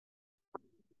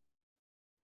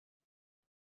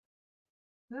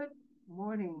Good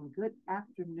morning, good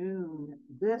afternoon.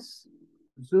 This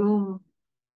Zoom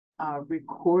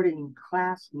recording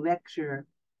class lecture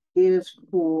is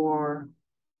for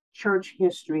church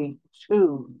history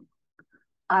 2.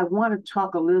 I want to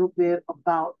talk a little bit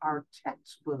about our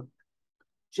textbook,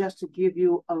 just to give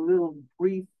you a little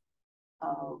brief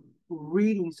uh,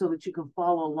 reading so that you can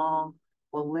follow along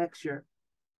the lecture.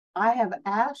 I have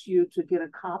asked you to get a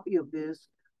copy of this,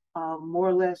 more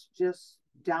or less just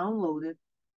download it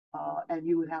and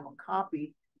you would have a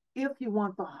copy. If you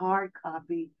want the hard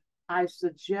copy, I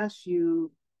suggest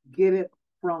you get it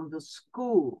from the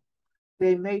school.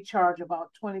 They may charge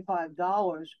about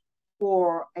 $25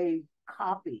 for a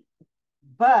copy.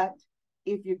 But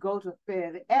if you go to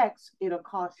FedEx, it'll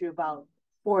cost you about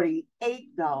 $48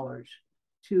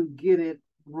 to get it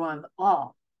run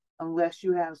off, unless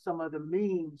you have some other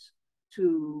means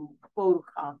to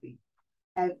photocopy.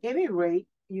 At any rate,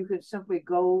 you can simply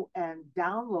go and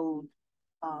download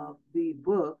the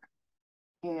book,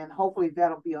 and hopefully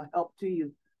that'll be a help to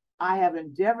you. I have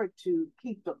endeavored to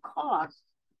keep the cost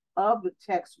of the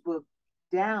textbook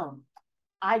down.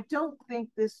 I don't think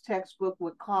this textbook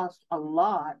would cost a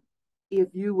lot if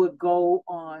you would go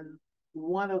on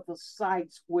one of the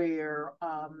sites where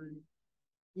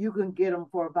you can get them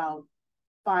for about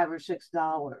 $5 or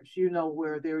 $6,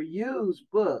 where they're used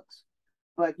books,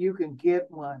 but you can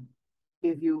get one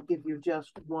if you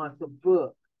just want the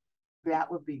book.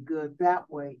 That would be good that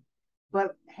way.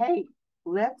 But hey,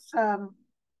 let's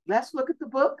look at the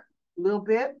book a little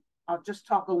bit. I'll just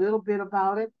talk a little bit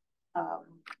about it um,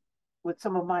 with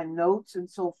some of my notes and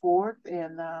so forth,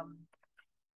 and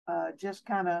just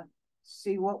kind of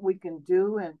see what we can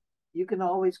do. And you can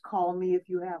always call me if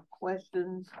you have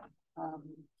questions. Um,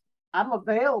 I'm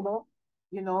available.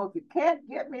 If you can't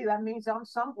get me, that means I'm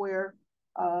somewhere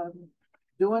um,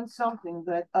 doing something.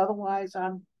 But otherwise,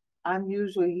 I'm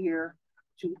usually here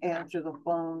to answer the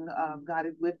phone. Got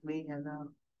it with me, and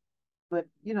but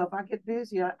if I get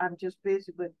busy, I'm just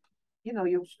busy. But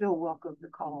you're still welcome to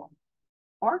call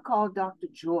or call Dr.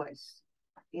 Joyce.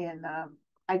 And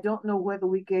I don't know whether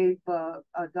we gave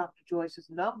Dr. Joyce's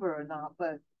number or not,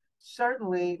 but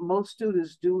certainly most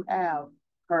students do have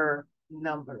her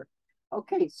number.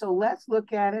 Okay, so let's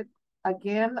look at it.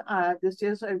 Again, this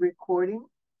is a recording,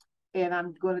 and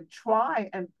I'm going to try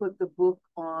and put the book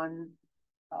um,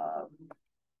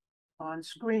 on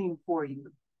screen for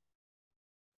you.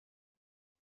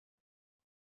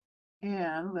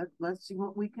 And let's see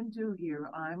what we can do here.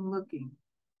 I'm looking.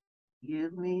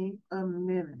 Give me a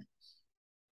minute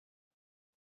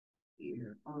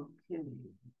here. Okay.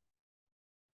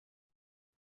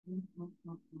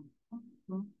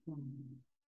 Okay.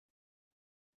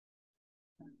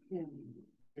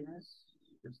 Yes.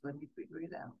 Just let me figure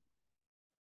it out.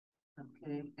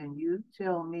 Okay. And you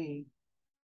tell me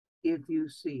if you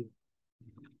see it.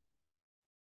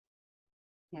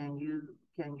 Can you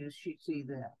see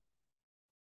that?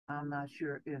 I'm not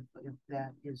sure if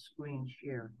that is screen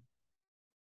sharing.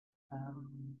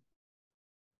 Um,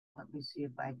 Let me see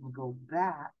if I can go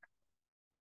back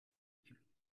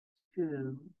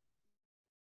to.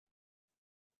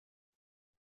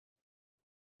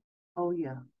 Oh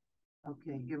yeah.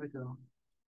 Okay. Here we go.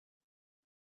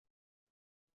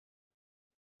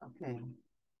 Okay.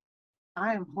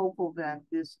 I am hopeful that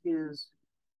this is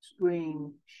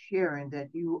screen sharing, that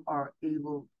you are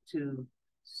able to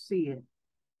see it.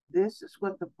 This is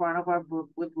what the front of our book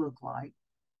would look like,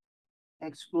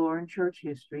 Exploring Church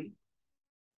History.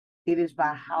 It is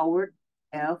by Howard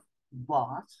F.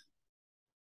 Voss.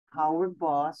 Howard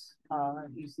Voss,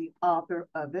 he's the author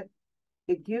of it.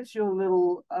 It gives you a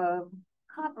little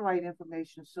copyright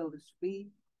information, so to speak.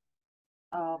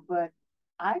 But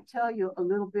I tell you a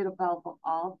little bit about the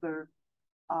author.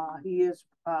 He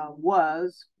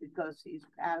was, because he's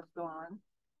passed on,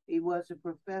 he was a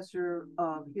professor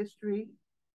of history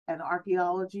and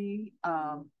archaeology,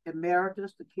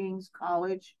 emeritus to King's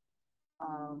College.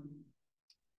 Um,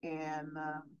 and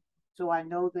so I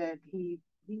know that he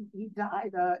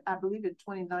died, I believe, in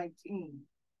 2019.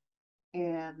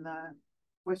 And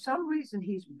for some reason,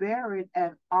 he's buried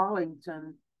at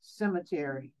Arlington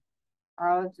Cemetery,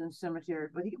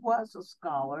 but he was a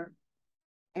scholar.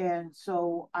 And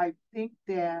so I think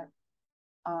that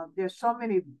there's so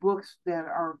many books that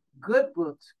are good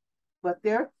books, but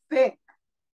they're thick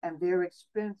and they're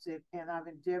expensive. And I've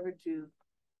endeavored to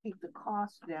keep the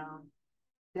cost down.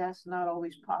 That's not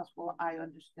always possible, I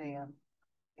understand.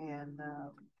 And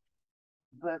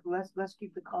but let's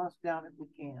keep the cost down if we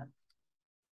can.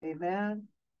 Amen.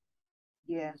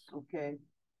 Yes. Okay.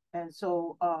 And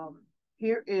so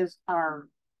here is our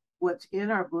what's in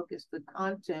our book is the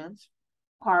contents.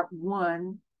 part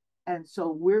one. And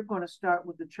so we're going to start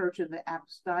with the church in the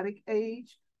apostolic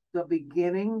age, the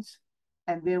beginnings,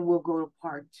 and then we'll go to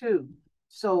part two.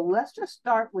 So let's just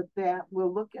start with that.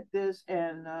 We'll look at this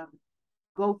and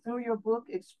go through your book,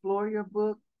 explore your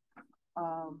book.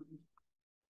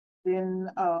 Then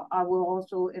I will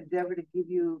also endeavor to give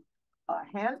you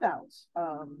handouts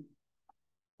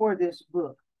for this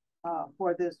book,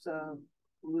 for this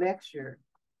lecture.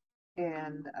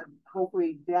 And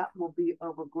hopefully that will be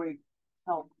of a great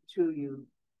help to you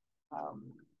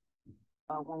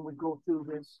when we go through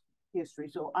this history.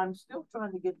 So I'm still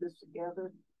trying to get this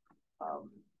together,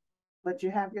 but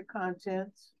you have your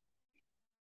contents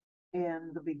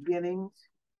and the beginnings,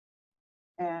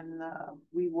 and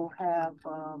we will have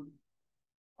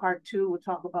part two. We'll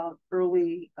talk about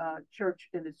early church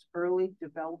in its early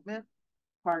development.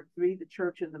 Part three, the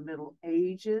church in the Middle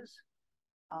Ages,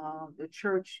 the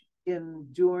church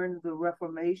during the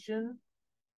Reformation.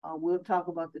 We'll talk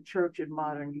about the church in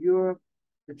modern Europe,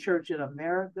 the church in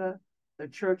America, the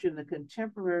church in the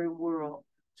contemporary world.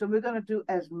 So we're going to do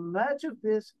as much of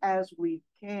this as we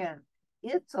can.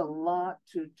 It's a lot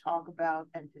to talk about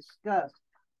and discuss.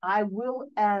 I will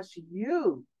ask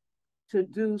you to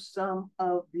do some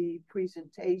of the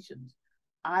presentations.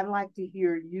 I like to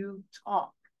hear you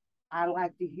talk. I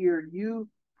like to hear you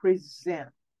present.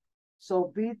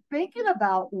 So be thinking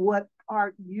about what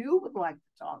part you would like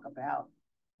to talk about,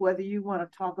 whether you want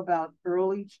to talk about the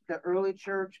early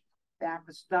church, the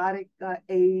apostolic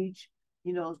age,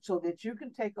 so that you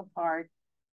can take a part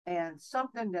and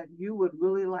something that you would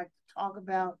really like to talk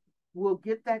about. We'll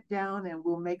get that down and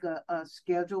we'll make a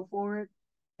schedule for it.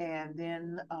 And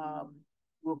then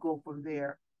we'll go from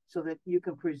there so that you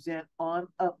can present on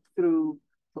up through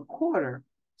the quarter.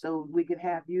 So we could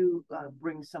have you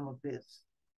bring some of this.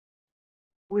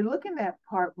 We're looking at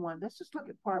part one. Let's just look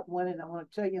at part one, and I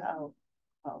want to tell you how,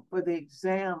 for the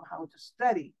exam, how to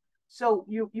study. So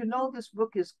you know this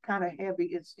book is kind of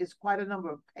heavy. It's quite a number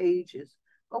of pages.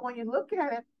 But when you look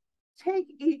at it, take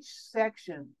each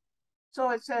section. So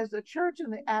it says the church in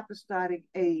the apostolic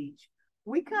age.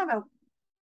 We kind of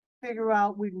figure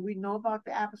out, we know about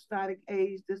the apostolic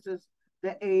age. This is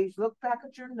the age. Look back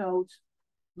at your notes.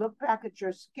 Look back at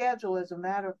your schedule, as a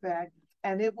matter of fact,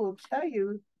 and it will tell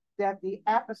you that the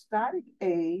apostolic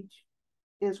age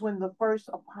is when the first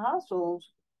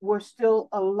apostles were still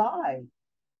alive.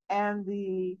 And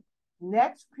the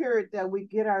next period that we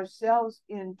get ourselves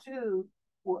into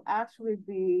will actually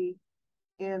be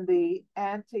in the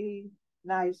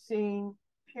ante-Nicene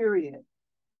period.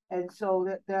 And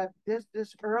so that this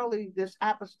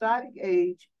apostolic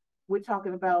age, we're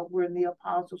talking about when the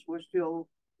apostles were still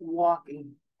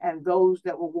walking and those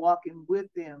that were walking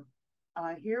with them.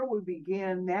 Here we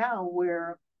begin now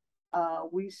where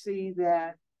we see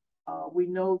that we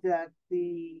know that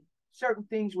the certain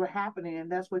things were happening,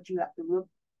 and that's what you have to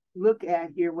look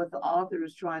at here, what the author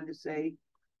is trying to say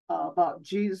about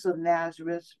Jesus of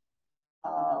Nazareth.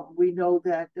 We know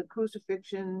that the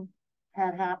crucifixion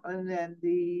had happened and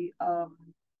the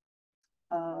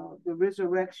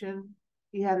resurrection,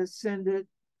 he had ascended.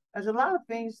 There's a lot of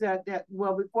things that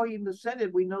well, before he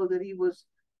ascended, we know that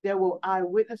there were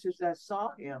eyewitnesses that saw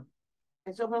him.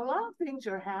 And so a lot of things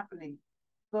are happening.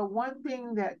 But one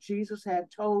thing that Jesus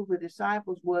had told the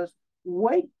disciples was,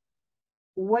 wait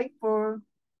for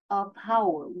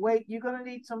power. Wait, you're going to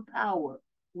need some power.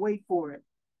 Wait for it.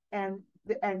 And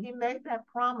he made that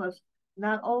promise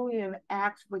not only in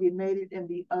Acts, but he made it in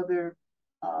the other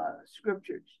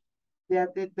scriptures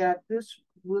that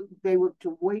they were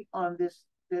to wait on this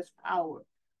power,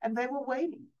 and they were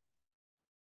waiting.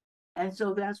 And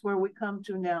so that's where we come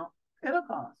to now,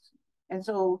 Pentecost. And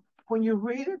so when you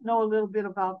read it, know a little bit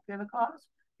about Pentecost,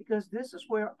 because this is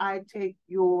where I take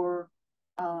your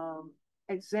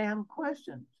exam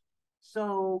questions.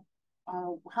 So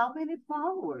how many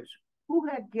followers? Who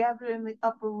had gathered in the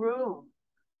upper room?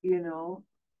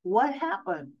 What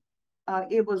happened?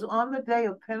 It was on the day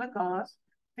of Pentecost,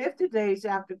 50 days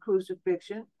after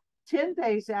crucifixion, 10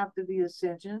 days after the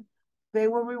ascension. They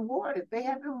were rewarded. They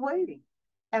had been waiting.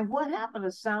 And what happened?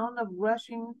 A sound of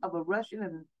a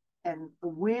rushing and a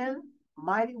wind,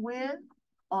 mighty wind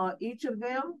on each of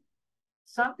them.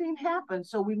 Something happened.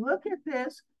 So we look at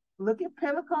this, look at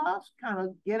Pentecost, kind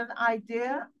of get an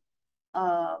idea.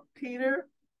 Peter,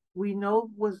 we know,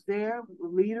 was there,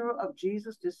 leader of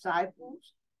Jesus'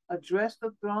 disciples, addressed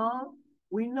the throng.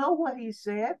 We know what he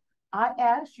said. I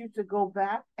asked you to go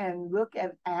back and look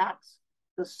at Acts,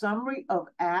 the summary of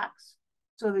Acts,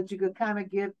 so that you could kind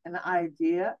of get an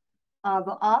idea. The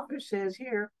author says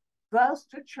here, thus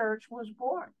the church was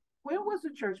born. When was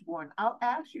the church born? I'll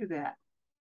ask you that.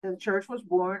 The church was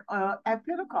born at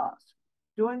Pentecost.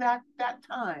 During that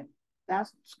time,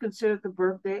 that's considered the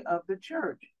birthday of the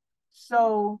church.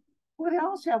 So, what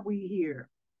else have we here?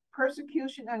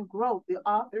 Persecution and growth. The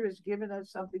author is giving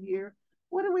us something here.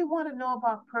 What do we want to know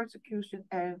about persecution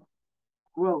and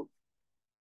growth?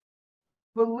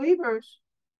 Believers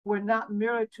were not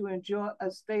merely to enjoy a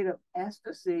state of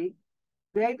ecstasy.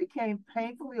 They became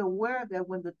painfully aware that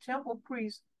when the temple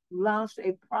priests launched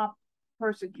a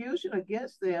persecution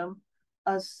against them,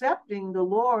 accepting the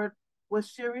Lord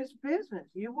was serious business.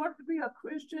 You wanted to be a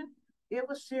Christian, it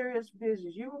was serious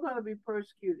business. You were going to be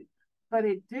persecuted. But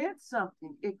it did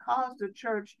something. It caused the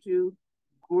church to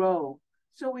grow.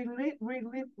 So we read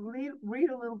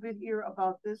a little bit here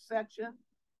about this section.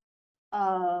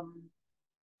 Um,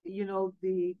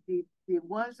 the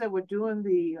ones that were doing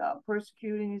the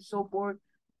persecuting and so forth,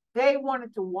 they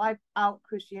wanted to wipe out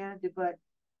Christianity, but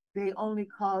they only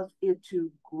caused it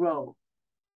to grow.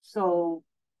 So,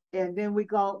 and then we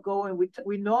go and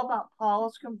we know about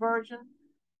Paul's conversion.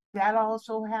 That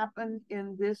also happened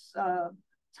in this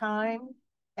time,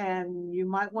 and you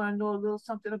might want to know a little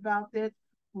something about it.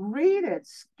 Read it,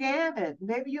 scan it.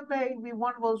 Maybe you may be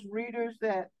one of those readers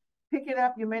that pick it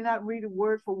up. You may not read it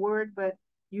word for word, but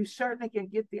you certainly can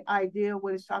get the idea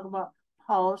what it's talking about.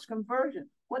 Paul's conversion.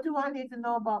 What do I need to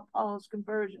know about Paul's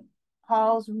conversion?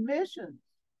 Paul's missions.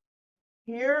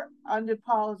 Here, under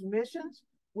Paul's missions,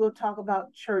 we'll talk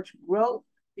about church growth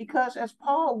because as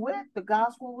Paul went, the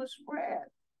gospel was spread.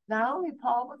 Not only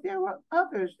Paul, but there were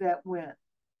others that went.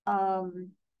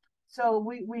 So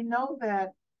we know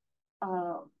that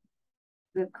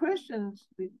the Christians,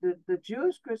 the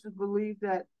Jewish Christians believed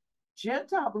that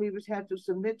Gentile believers had to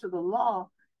submit to the law.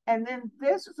 And then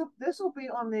this will be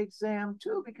on the exam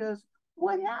too, because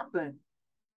what happened?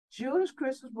 Jewish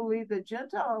Christians believed that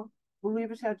Gentile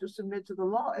believers had to submit to the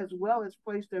law as well as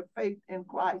place their faith in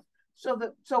Christ. So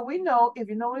we know, if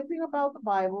you know anything about the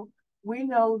Bible, we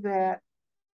know that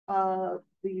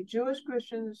the Jewish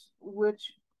Christians,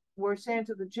 which were saying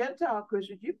to the Gentile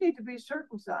Christians, you need to be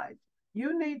circumcised.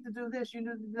 You need to do this, you need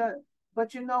to do that.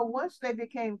 But once they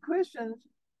became Christians,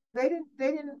 they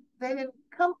didn't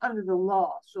come under the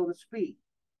law, so to speak,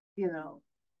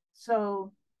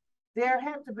 So there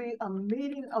had to be a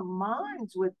meeting of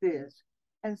minds with this.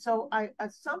 And so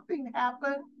something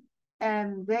happened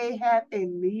and they had a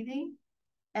meeting.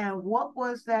 And what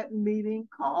was that meeting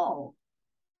called?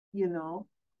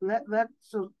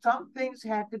 So some things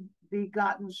had to be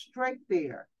gotten straight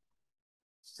there.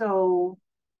 So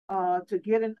to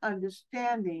get an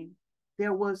understanding,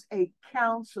 there was a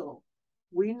council.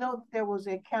 We know that there was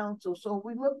a council. So if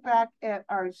we look back at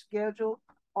our schedule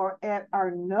or at our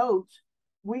notes,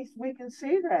 we can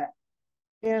see that.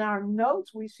 In our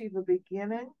notes, we see the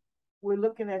beginning. We're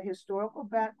looking at historical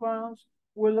backgrounds.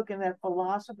 We're looking at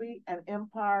philosophy and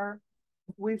empire.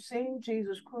 We've seen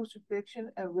Jesus'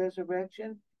 crucifixion and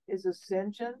resurrection, his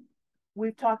ascension.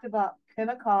 We've talked about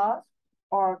Pentecost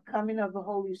or coming of the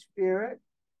Holy Spirit.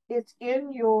 It's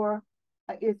in your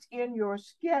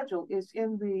schedule. It's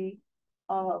in the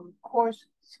course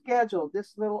schedule.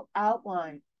 This little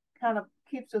outline kind of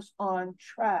keeps us on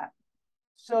track.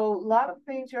 So a lot of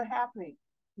things are happening.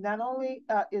 Not only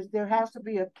there has to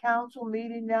be a council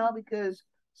meeting now because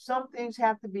some things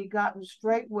have to be gotten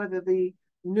straight, whether the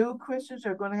new Christians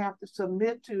are going to have to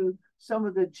submit to some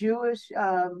of the Jewish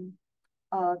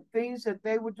things that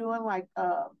they were doing, like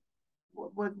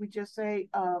what we just say,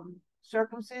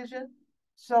 circumcision.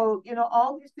 So,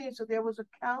 all these things. So there was a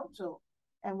council,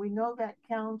 and we know that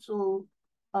council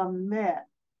met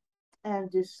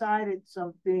and decided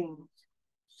some things.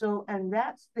 So, and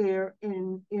that's there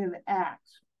in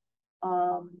Acts.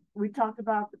 We talked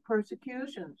about the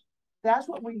persecutions. That's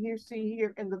what we see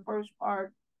here in the first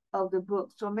part of the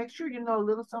book. So make sure you know a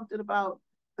little something about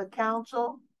the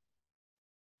council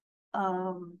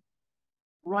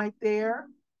right there.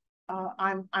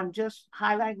 I'm just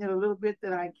highlighting it a little bit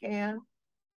that I can.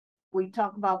 We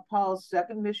talk about Paul's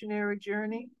second missionary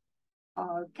journey.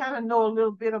 Kind of know a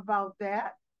little bit about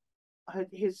that.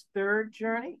 His third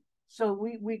journey. So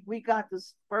we got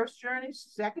this first journey,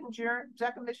 second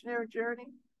missionary journey,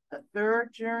 the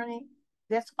third journey.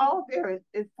 That's all there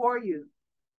is for you.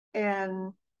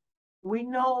 And we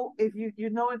know, if you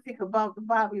know anything about the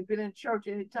Bible, you've been in church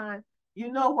anytime,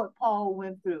 you know what Paul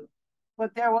went through.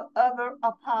 But there were other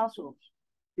apostles.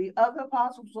 The other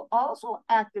apostles were also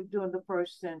active during the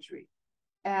first century,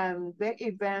 and they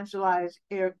evangelized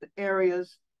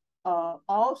areas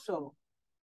also.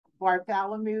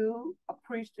 Bartholomew, a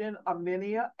priest in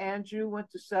Armenia. Andrew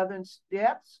went to southern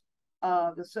steppes,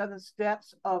 the southern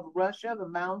steppes of Russia, the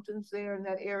mountains there in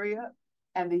that area,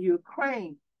 and the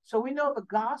Ukraine. So we know the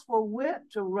gospel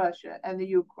went to Russia and the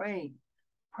Ukraine,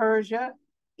 Persia,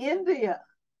 India.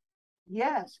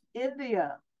 Yes,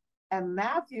 India. And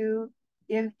Matthew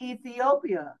in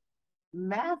Ethiopia.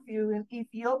 Matthew in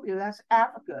Ethiopia, that's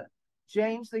Africa.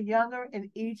 James the Younger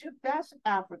in Egypt, that's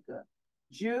Africa.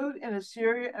 Jude in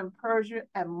Assyria and Persia,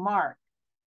 and Mark.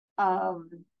 Um,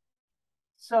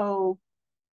 so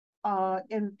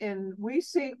we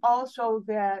see also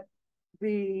that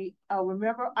the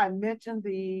remember I mentioned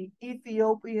the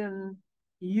Ethiopian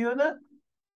eunuch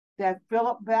that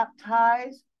Philip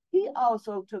baptized. He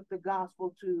also took the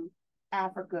gospel to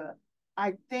Africa.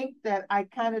 I think that I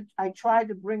tried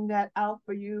to bring that out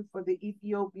for you for the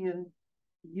Ethiopian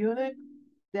eunuch.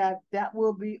 That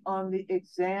will be on the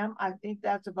exam. I think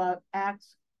that's about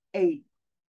Acts 8.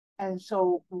 And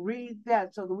so read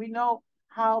that so that we know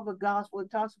how the gospel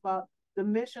talks about the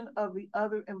mission of the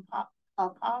other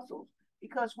apostles.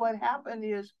 Because what happened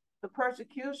is the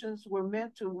persecutions were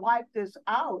meant to wipe this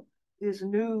out, this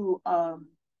new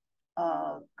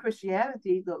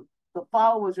Christianity, the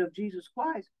followers of Jesus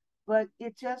Christ, but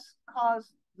it just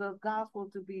caused the gospel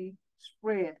to be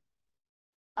spread.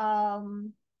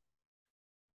 The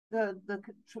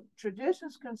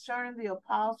traditions concerning the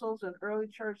apostles and early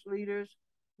church leaders,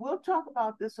 we'll talk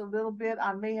about this a little bit.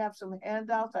 I may have some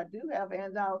handouts. I do have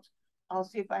handouts. I'll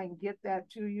see if I can get that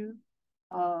to you.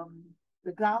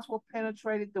 The gospel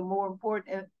penetrated the more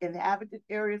important inhabited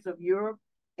areas of Europe,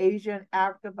 Asia, and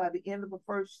Africa by the end of the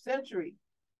first century.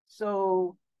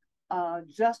 So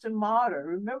Justin Martyr,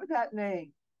 remember that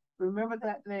name. Remember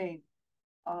that name.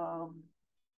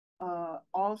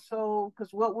 Also,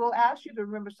 because we'll ask you to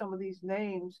remember some of these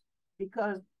names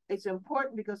because it's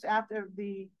important, because after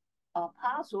the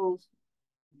apostles,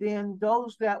 then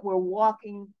those that were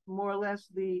walking more or less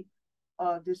the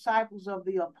disciples of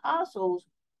the apostles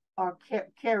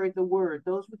carried the word.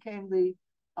 Those became the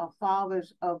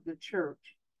fathers of the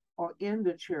church or in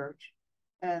the church.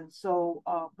 And so,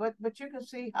 but you can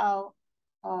see how,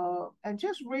 and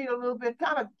just read a little bit,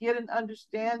 kind of get an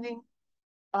understanding.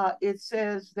 It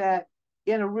says that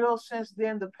in a real sense,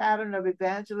 then the pattern of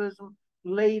evangelism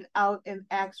laid out in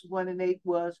Acts 1 and 8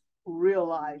 was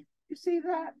realized. You see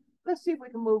that? Let's see if we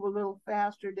can move a little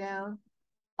faster down.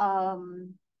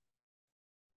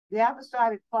 The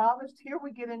Apostolic Fathers, here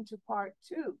we get into part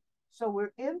 2. So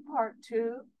we're in part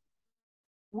 2.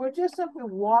 We're just simply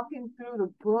walking through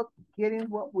the book, getting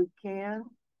what we can.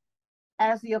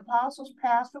 As the apostles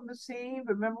passed from the scene,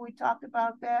 remember we talked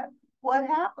about that? What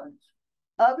happens?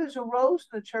 Others arose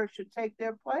in the church to take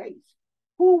their place.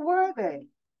 Who were they?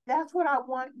 That's what I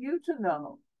want you to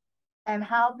know. And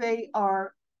how they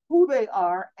are, who they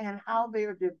are, and how they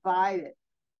are divided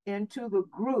into the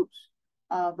groups.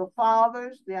 The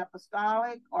fathers, the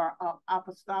apostolic or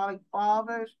apostolic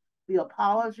fathers, the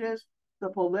apologists, the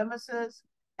polemicists,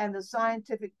 and the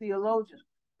scientific theologians.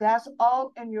 That's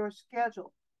all in your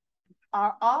schedule.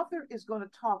 Our author is going to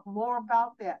talk more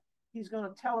about that. He's going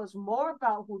to tell us more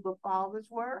about who the fathers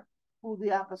were, who the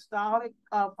apostolic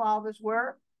fathers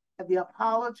were, and the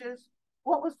apologists.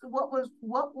 What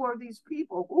were these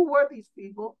people? Who were these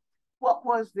people? What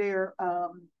was their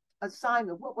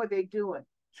assignment? What were they doing,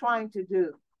 trying to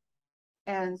do?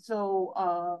 And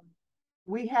so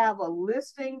we have a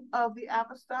listing of the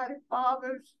apostolic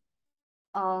fathers.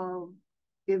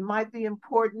 It might be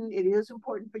important. It is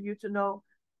important for you to know.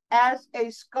 As a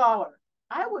scholar,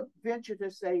 I would venture to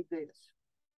say this.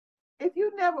 If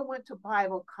you never went to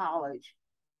Bible college,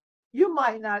 you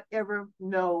might not ever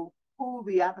know who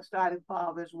the apostolic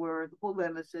fathers were, the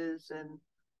polemicists, and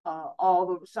all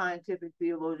the scientific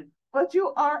theologians. But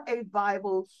you are a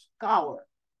Bible scholar.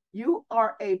 You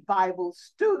are a Bible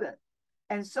student.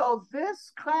 And so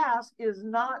this class is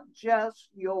not just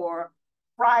your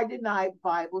Friday night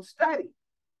Bible study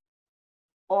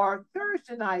or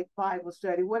Thursday night Bible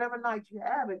study, whatever night you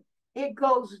have it. It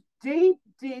goes deep,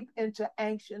 deep into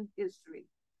ancient history.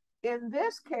 In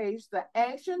this case, the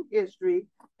ancient history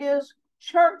is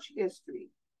church history.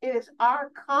 It is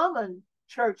our common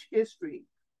church history.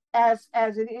 As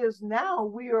it is now,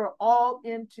 we are all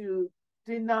into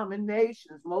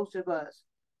denominations, most of us.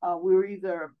 We're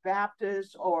either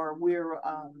Baptist or we're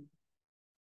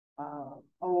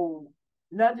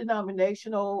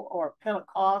non-denominational or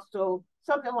Pentecostal,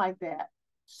 something like that.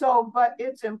 So, but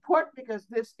it's important because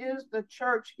this is the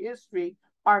church history,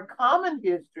 our common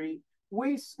history.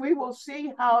 We will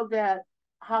see how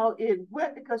it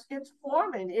went because it's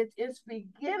forming, it's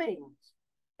beginnings,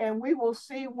 and we will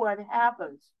see what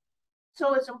happens.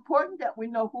 So it's important that we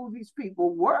know who these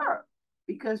people were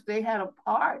because they had a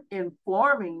part in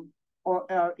forming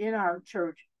or in our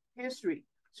church history.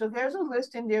 So there's a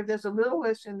list in there. There's a little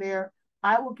list in there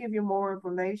I will give you more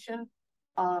information.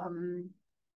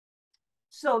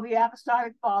 So the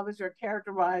apostolic fathers are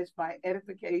characterized by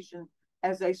edification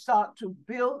as they sought to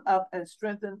build up and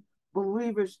strengthen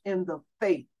believers in the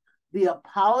faith. The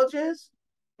apologists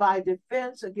by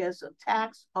defense against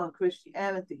attacks on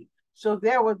Christianity. So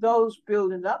there were those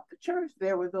building up the church,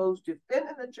 there were those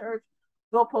defending the church.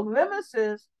 The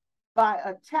polemicists by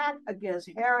attack against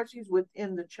heresies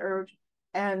within the church.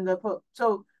 And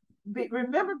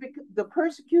remember, the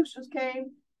persecutions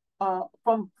came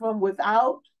from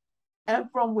without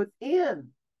and from within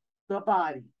the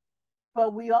body.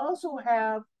 But we also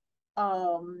have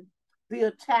the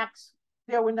attacks.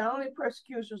 There were not only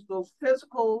persecutions, those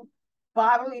physical,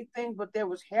 bodily things, but there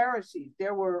was heresies.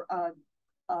 There were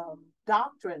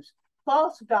doctrines,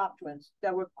 false doctrines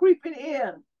that were creeping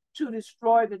in to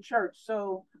destroy the church.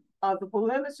 So the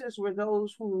polemicists were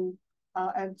those who,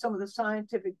 and some of the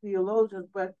scientific theologians,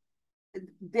 but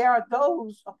there are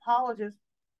those apologists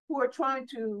who are trying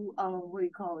to,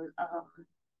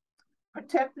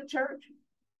 protect the church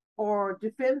or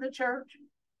defend the church.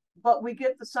 But we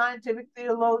get the scientific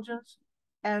theologians,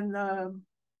 and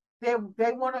they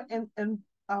want to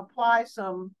apply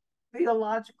some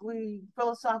theologically,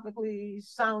 philosophically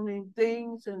sounding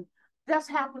things, and that's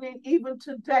happening even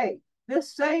today.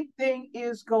 This same thing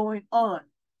is going on.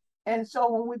 And so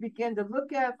when we begin to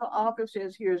look at the author,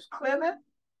 says here's Clement,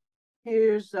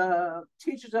 here's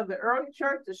teachers of the early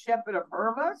church, the shepherd of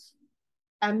Hermas,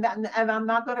 and I'm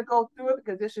not going to go through it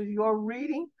because this is your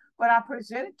reading, but I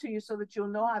present it to you so that you'll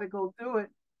know how to go through it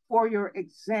for your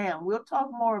exam. We'll talk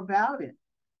more about it.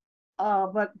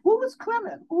 But who was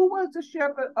Clement? Who was the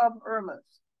shepherd of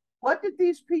Hermas? What did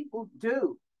these people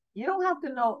do? You don't have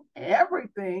to know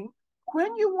everything.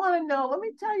 When you want to know, let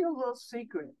me tell you a little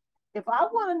secret. If I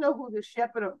want to know who the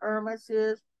shepherd of Hermas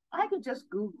is, I can just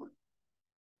Google it.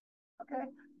 Okay?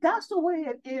 That's the way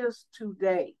it is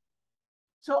today.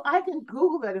 So I can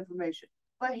Google that information.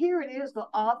 But here it is, the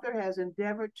author has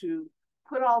endeavored to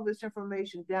put all this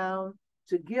information down,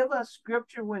 to give us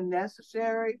scripture when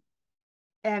necessary.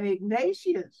 And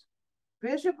Ignatius,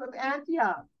 Bishop of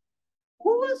Antioch,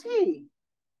 who was he?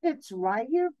 It's right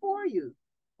here for you.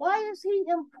 Why is he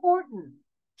important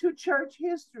to church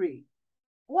history?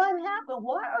 What happened?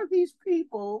 Why are these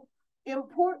people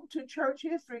important to church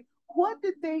history? What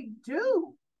did they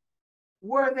do?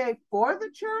 Were they for the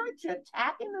church,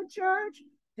 attacking the church?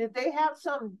 Did they have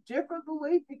some different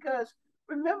belief? Because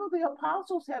remember, the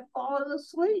apostles had fallen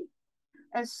asleep.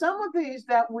 And some of these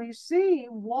that we see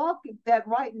walking that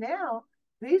right now,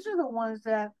 these are the ones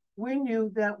that we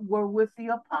knew that were with the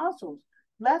apostles.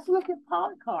 Let's look at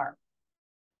Polycarp.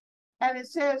 And it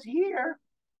says here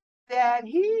that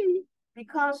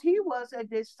because he was a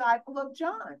disciple of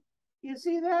John. You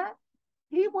see that?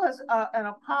 He was an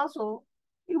apostle.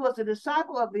 He was a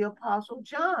disciple of the apostle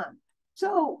John.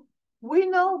 So we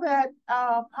know that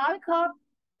Polycarp,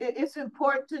 it's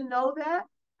important to know that.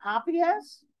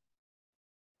 Papias,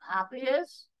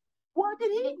 what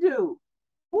did he do?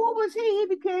 Who was he? He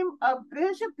became a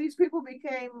bishop. These people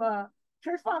became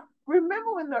church fathers.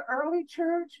 Remember in the early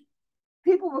church,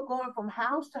 people were going from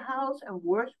house to house and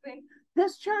worshiping.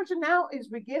 This church now is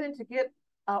beginning to get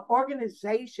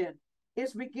organization.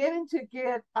 It's beginning to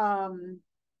get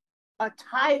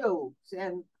titles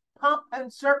and pomp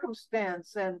and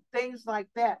circumstance and things like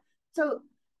that. So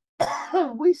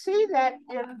we see that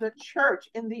in the church,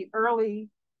 in the early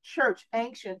church,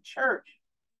 ancient church.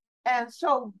 And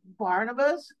so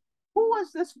Barnabas, who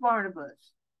was this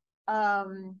Barnabas?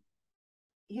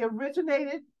 He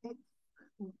originated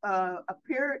a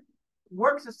period,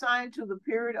 works assigned to the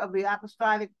period of the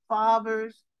apostolic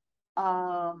fathers,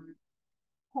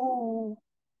 who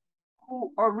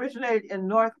originated in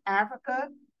North Africa,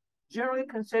 generally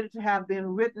considered to have been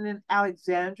written in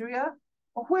Alexandria.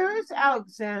 Where is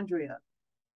Alexandria?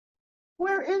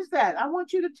 Where is that? I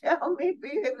want you to tell me,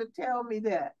 be able to tell me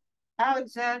that.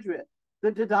 Alexandria,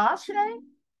 the Didache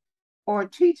or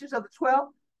Teachers of the 12.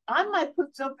 I might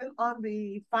put something on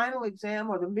the final exam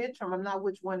or the midterm. I'm not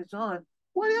which one it's on.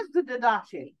 What is the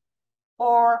Didache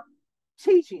or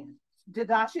teachings?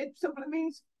 Didache simply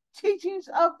means teachings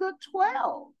of the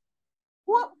 12.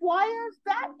 Why is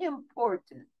that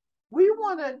important? We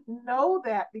want to know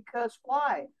that because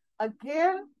why?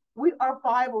 Again, we are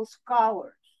Bible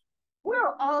scholars.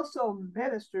 We're also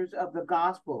ministers of the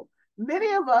gospel.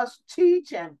 Many of us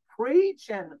teach and preach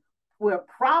and we'll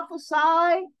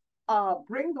prophesy,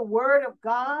 bring the word of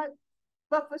God.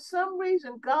 But for some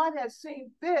reason, God has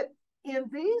seen fit in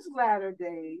these latter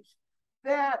days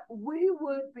that we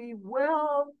would be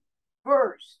well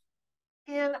versed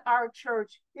in our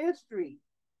church history.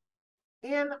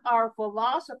 in our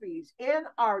philosophies, in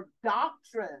our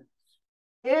doctrines,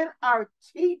 in our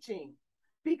teaching,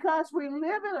 because we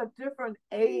live in a different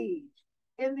age.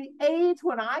 In the age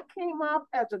when I came up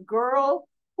as a girl,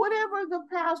 whatever the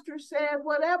pastor said,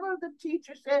 whatever the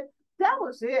teacher said, that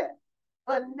was it.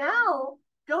 But now,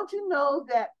 don't you know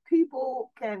that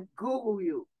people can Google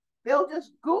you? They'll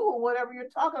just Google whatever you're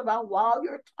talking about while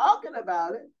you're talking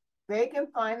about it. They can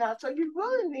find out. So you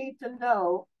really need to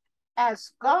know, as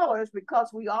scholars, because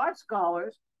we are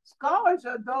scholars, scholars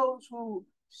are those who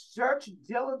search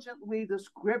diligently the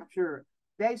scripture.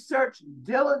 They search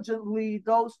diligently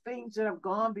those things that have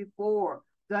gone before,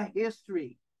 the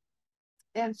history.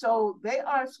 And so they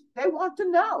want to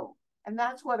know. And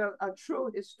that's what a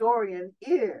true historian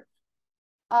is.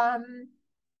 Um,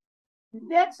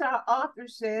 Next, our author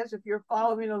says, if you're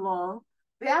following along,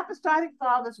 the apostolic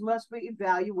fathers must be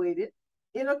evaluated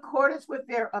in accordance with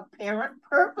their apparent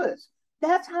purpose.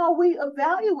 That's how we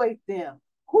evaluate them.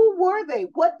 Who were they?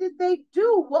 What did they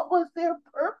do? What was their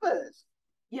purpose?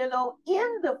 You know,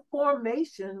 in the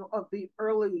formation of the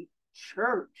early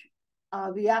church,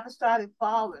 the apostolic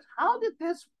fathers, how did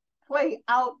this play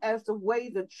out as the way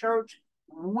the church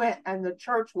went and the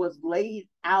church was laid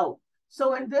out?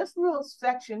 So in this little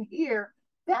section here,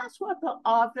 that's what the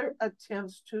author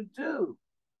attempts to do.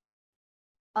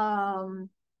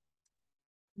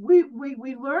 We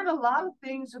learn a lot of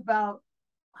things about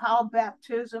how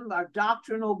baptism, our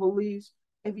doctrinal beliefs.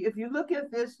 If you look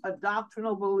at this, a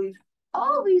doctrinal belief,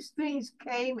 all these things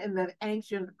came in the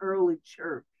ancient early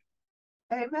church.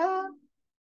 Amen.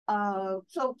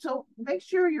 So make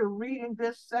sure you're reading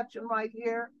this section right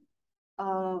here.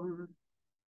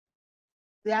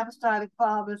 The apostolic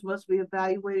fathers must be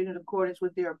evaluated in accordance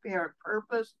with their apparent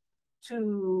purpose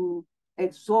to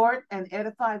exhort and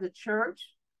edify the church.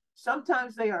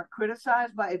 Sometimes they are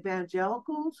criticized by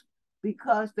evangelicals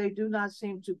because they do not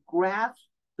seem to grasp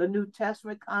the New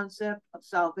Testament concept of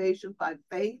salvation by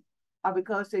faith, or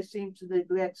because they seem to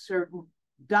neglect certain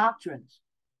doctrines.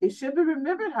 It should be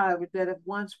remembered, however, that if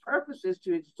one's purpose is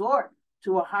to exhort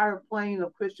to a higher plane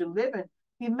of Christian living,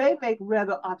 he may make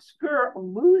rather obscure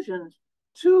allusions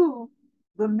to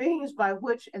the means by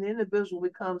which an individual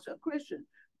becomes a Christian.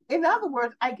 In other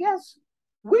words, I guess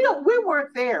we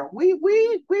weren't there. We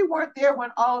weren't there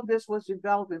when all of this was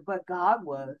developing, but God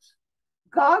was.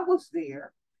 God was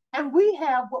there. And we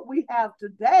have what we have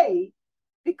today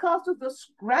because of the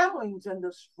scramblings and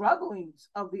the strugglings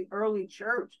of the early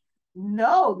church.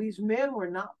 No, these men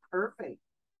were not perfect.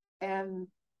 And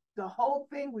the whole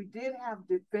thing, we did have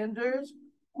defenders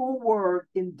who were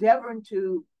endeavoring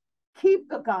to keep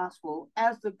the gospel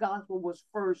as the gospel was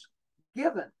first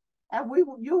given. And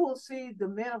you will see the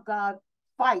men of God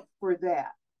fight for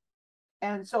that.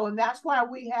 And that's why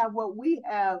we have what we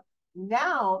have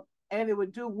now. And it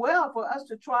would do well for us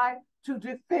to try to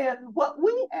defend what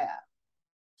we have.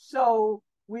 So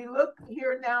we look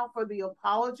here now for the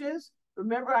apologists.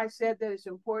 Remember, I said that it's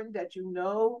important that you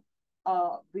know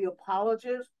the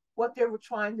apologists, what they were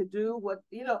trying to do,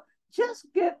 just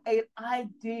get an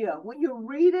idea. When you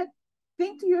read it,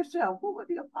 think to yourself, who were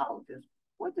the apologists?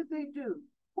 What did they do?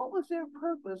 What was their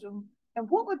purpose? And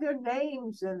what were their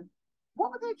names? And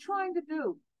what were they trying to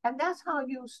do? And that's how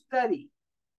you study.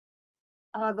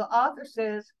 The author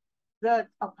says that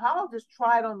apologists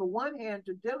tried on the one hand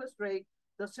to demonstrate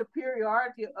the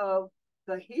superiority of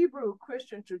the Hebrew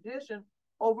Christian tradition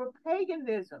over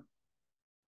paganism.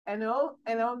 And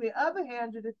on the other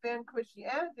hand, to defend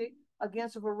Christianity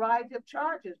against a variety of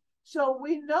charges. So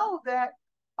we know that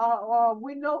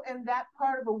we know in that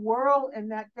part of the world in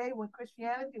that day when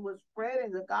Christianity was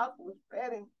spreading, the gospel was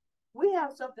spreading, we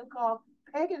have something called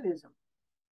paganism.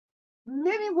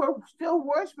 Many were still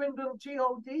worshiping little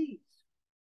gods.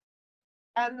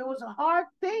 And it was a hard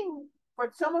thing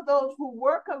for some of those who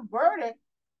were converted.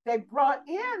 They brought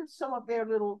in some of their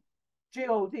little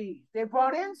gods. They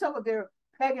brought in some of their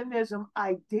paganism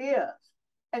ideas.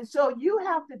 And so you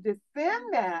have to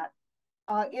defend that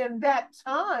in that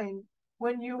time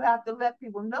when you have to let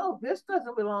people know this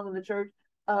doesn't belong in the church.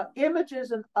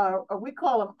 Images, and we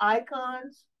call them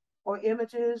icons or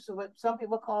images, what some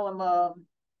people call them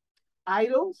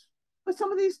idols. But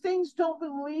some of these things don't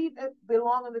believe it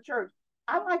belong in the church.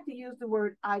 I like to use the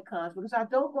word icons because I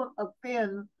don't want to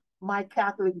offend my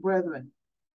Catholic brethren.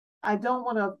 I don't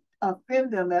want to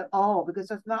offend them at all because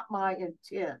that's not my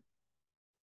intent.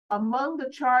 Among the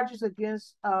charges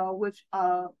against which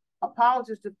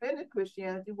apologists defended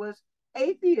Christianity was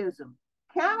atheism,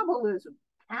 cannibalism.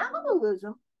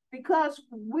 Cannibalism, because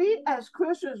we as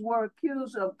Christians were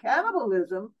accused of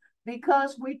cannibalism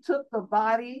because we took the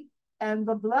body and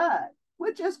the blood,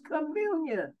 which is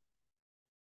communion.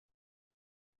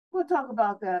 We'll talk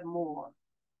about that more.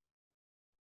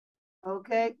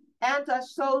 Okay?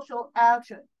 Antisocial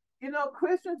action. You know,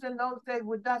 Christians in those days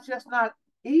would not just not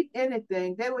eat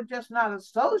anything. They would just not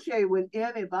associate with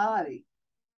anybody.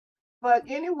 But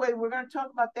anyway, we're going to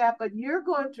talk about that. But you're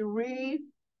going to read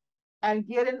and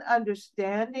get an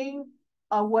understanding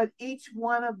of what each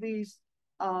one of these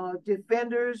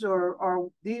defenders or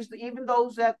these, even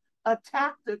those that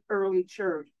attacked the early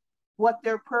church, what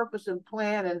their purpose and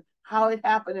plan and how it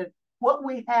happened and what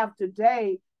we have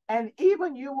today. And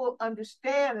even you will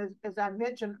understand, as I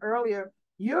mentioned earlier,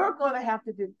 you're going to have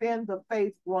to defend the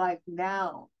faith right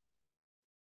now.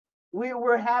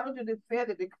 We're having to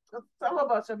defend it because some of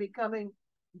us are becoming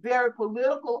very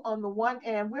political on the one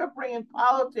hand. We're bringing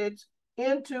politics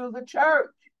into the church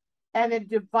and it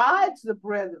divides the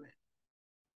brethren.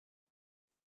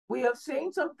 We have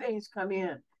seen some things come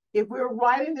in. If we're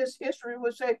writing this history,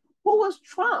 we'll say, who was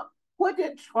Trump? What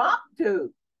did Trump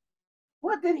do?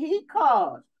 What did he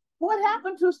cause? What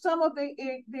happened to some of the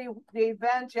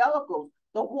evangelicals,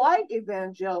 the white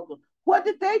evangelicals? What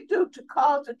did they do to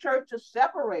cause the church to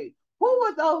separate? Who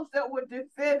were those that were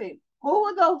defending? Who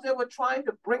were those that were trying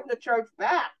to bring the church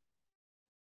back?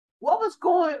 What was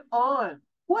going on?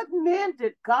 What men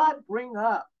did God bring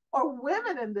up? Or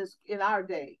women in our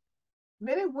day?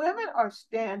 Many women are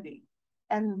standing,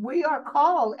 and we are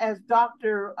called, as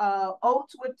Dr.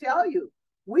 Oates would tell you,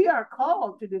 we are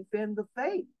called to defend the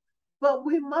faith. But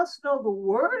we must know the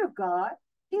word of God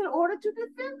in order to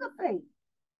defend the faith.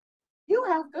 You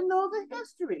have to know the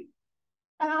history.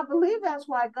 And I believe that's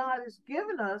why God has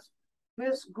given us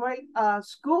this great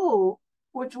school,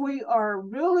 which we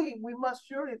must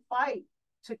surely fight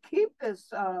to keep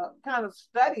this kind of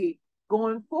study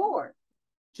going forward.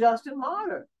 Justin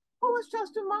Martyr. Who was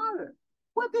Justin Martyr?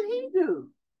 What did he do?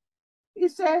 He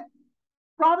said,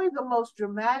 probably the most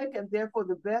dramatic and therefore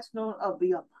the best known of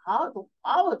the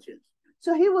apologists.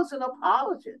 So he was an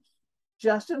apologist,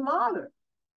 Justin Martyr.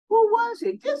 Who was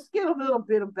he? Just get a little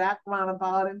bit of background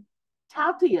about him.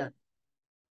 Tatian,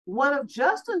 one of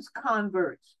Justin's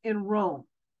converts in Rome.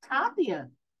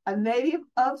 Tatian, a native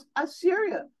of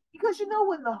Assyria. Because you know,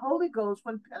 when the Holy Ghost,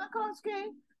 when Pentecost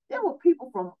came, there were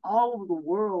people from all over the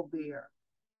world there.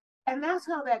 And that's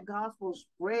how that gospel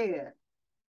spread.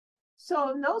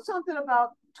 So know something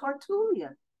about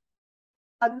Tertullian,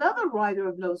 another writer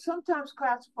of note, sometimes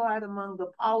classified among the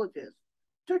apologists.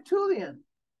 Tertullian,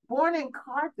 born in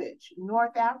Carthage,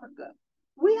 North Africa.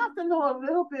 We have to know a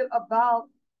little bit about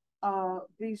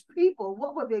these people.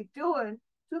 What were they doing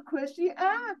to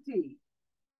Christianity?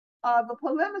 The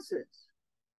polemicists.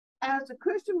 As the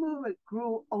Christian movement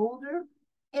grew older,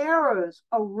 errors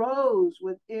arose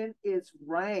within its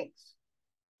ranks.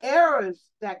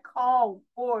 Errors that called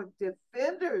for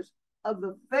defenders of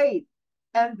the faith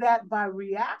and that by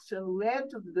reaction led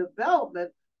to the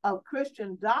development of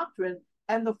Christian doctrine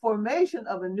and the formation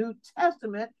of a New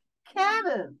Testament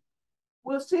canon.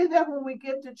 We'll see that when we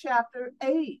get to chapter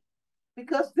 8,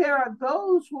 because there are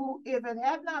those who, if it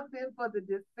had not been for the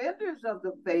defenders of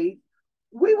the faith,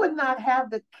 we would not have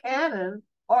the canon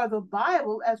or the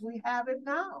Bible as we have it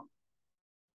now.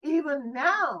 Even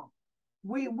now,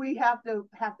 we have to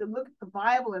look at the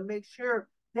Bible and make sure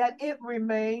that it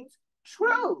remains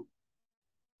true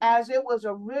as it was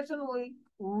originally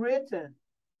written.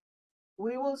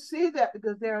 We will see that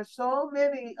because there are so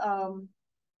many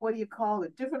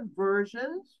different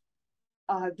versions,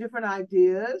 different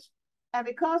ideas, and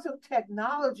because of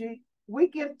technology, we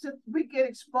get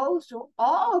exposed to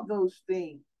all of those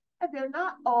things, and they're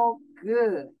not all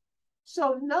good.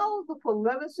 So know the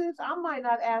polemicists. I might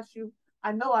not ask you.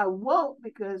 I know I won't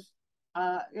because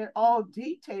in all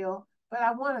detail, but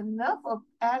I want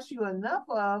ask you enough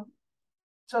of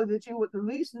so that you would at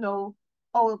least know,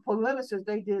 oh, the polemicists,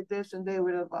 they did this and they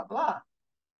were blah, blah, blah.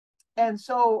 And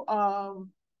so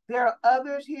there are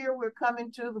others here. We're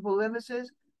coming to the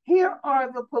polemicists. Here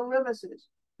are the polemicists.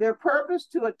 Their purpose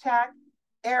to attack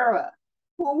error.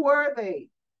 Who were they?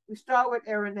 We start with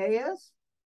Irenaeus.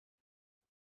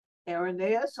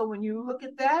 Irenaeus. So when you look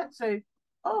at that, say,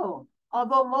 oh,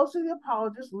 although most of the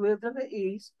apologists lived in the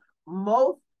East,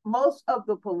 most of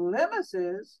the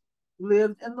polemicists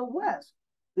lived in the West.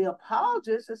 The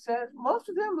apologists, it says, most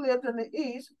of them lived in the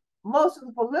East. Most of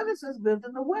the polemicists lived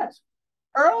in the West.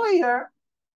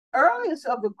 Earliest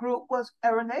of the group was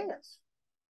Irenaeus,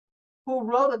 who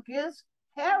wrote against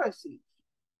heresies.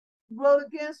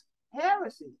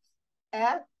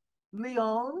 At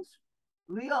Lyons,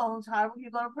 however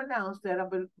you're going to pronounce that,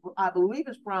 I believe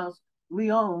it's pronounced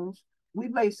Lyons. We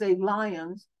may say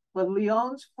Lyons, but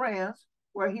Lyons, France,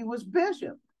 where he was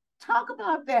bishop. Talk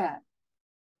about that.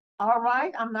 All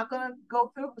right, I'm not going to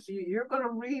go through it. So you're going to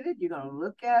read it, you're going to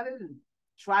look at it and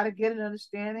try to get an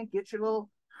understanding, get your little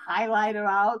highlighter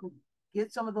out and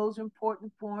get some of those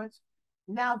important points.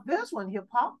 Now, this one,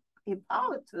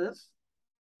 Hippolytus,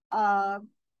 uh,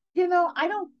 I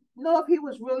don't know if he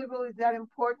was really, really that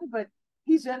important, but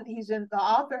the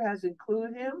author has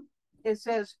included him. It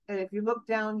says, and if you look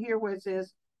down here where it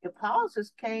says,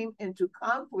 Hippolytus came into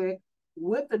conflict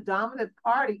with the dominant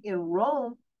party in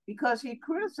Rome because he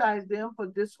criticized them for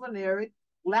disciplinary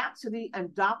laxity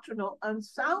and doctrinal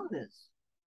unsoundness.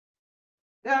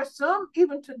 There are some,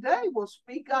 even today, will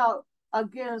speak out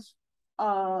against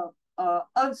unsoundness,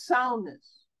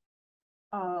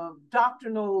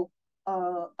 doctrinal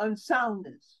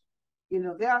unsoundness.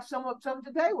 There are some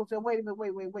today will say, wait a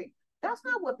minute, wait. That's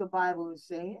not what the Bible is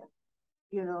saying.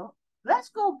 Let's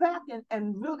go back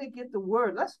and really get the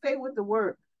word. Let's stay with the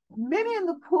word. Many in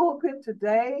the pulpit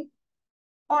today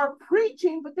are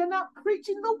preaching, but they're not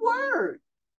preaching the word.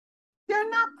 They're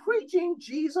not preaching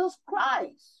Jesus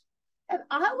Christ. And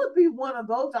I would be one of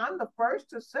those. I'm the first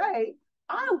to say,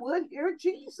 I would hear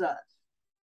Jesus.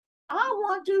 I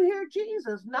want to hear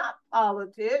Jesus, not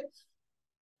politics,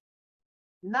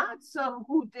 not some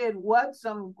who did what,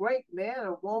 some great man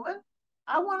or woman.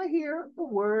 I want to hear the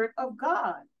word of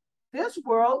God. This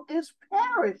world is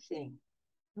perishing.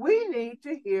 We need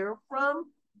to hear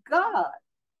from God.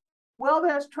 Well,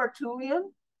 there's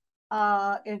Tertullian.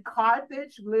 In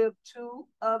Carthage lived two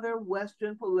other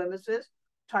Western polemicists,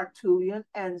 Tertullian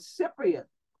and Cyprian.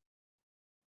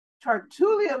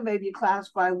 Tertullian may be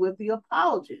classified with the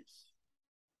apologists.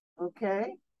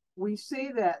 Okay, we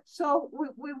see that. So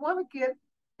we want to get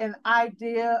an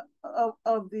idea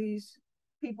of these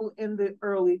people in the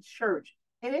early church.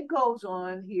 And it goes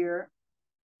on here.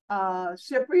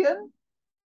 Cyprian,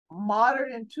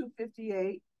 martyred in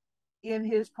 258, in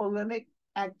his polemic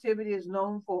activity is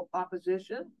known for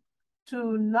opposition to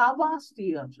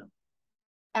Novostianism.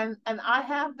 And I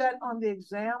have that on the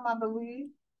exam, I believe.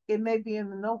 It may be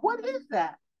in the note. What is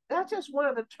that? That's just one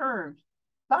of the terms.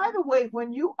 By the way,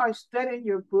 when you are studying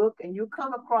your book and you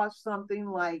come across something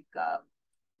like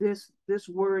this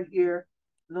word here,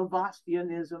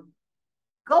 Novostianism,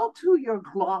 go to your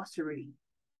glossary.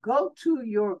 Go to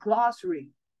your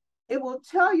glossary. It will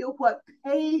tell you what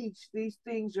page these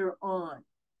things are on.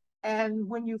 And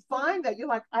when you find that, you're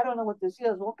like, I don't know what this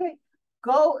is. Okay,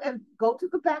 go to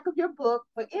the back of your book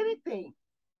for anything.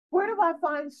 Where do I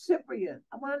find Cyprian?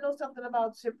 I want to know something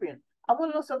about Cyprian. I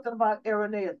want to know something about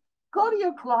Irenaeus. Go to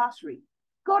your glossary.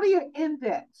 Go to your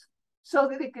index so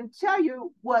that it can tell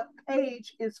you what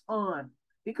page it's on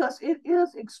because it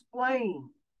is explained.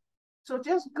 So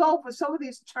just go for some of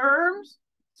these terms.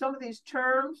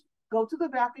 Go to the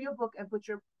back of your book and put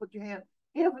your hand.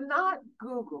 If not,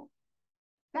 Google.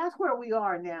 That's where we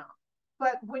are now.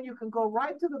 But when you can go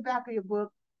right to the back of your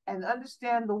book and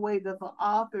understand the way that the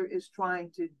author is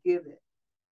trying to give it.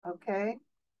 Okay?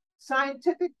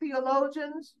 Scientific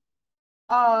theologians,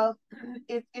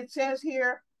 it says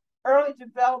here, early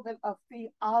development of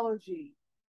theology.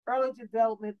 Early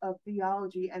development of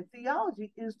theology. And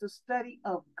theology is the study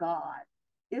of God.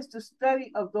 It's the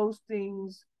study of those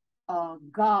things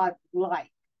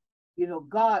God-like.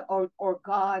 God or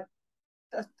God,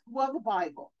 well, the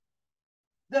Bible,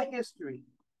 the history,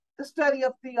 the study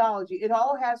of theology. It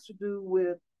all has to do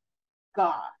with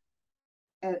God.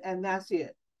 And that's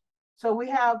it. So we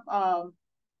have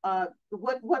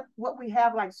what we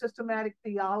have like systematic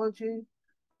theology.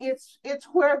 It's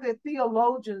where the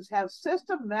theologians have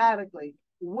systematically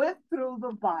went through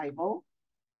the Bible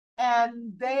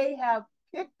and they have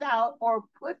picked out or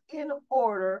put in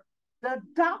order the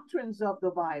doctrines of the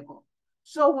Bible.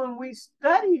 So when we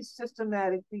study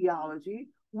systematic theology,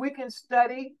 we can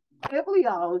study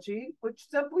bibliology, which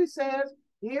simply says,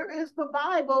 here is the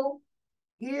Bible.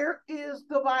 Here is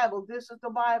the Bible. This is the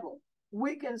Bible.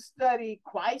 We can study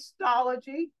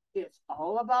Christology. It's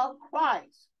all about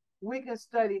Christ. We can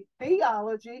study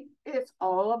theology. It's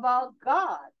all about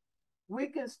God. We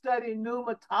can study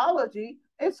pneumatology.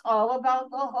 It's all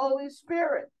about the Holy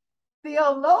Spirit.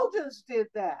 Theologians did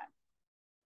that.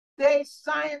 They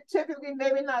scientifically,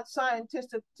 maybe not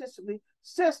scientifically,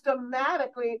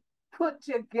 systematically put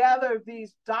together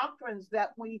these doctrines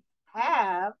that we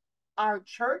have, our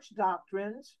church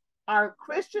doctrines, our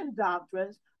Christian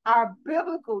doctrines, our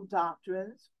biblical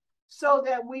doctrines, so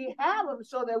that we have them,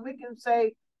 so that we can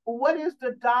say, what is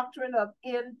the doctrine of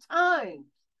end times?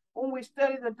 When we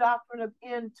study the doctrine of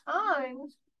end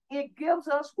times, it gives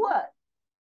us what?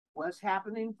 What's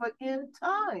happening for end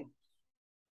times.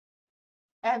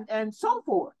 And so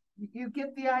forth. You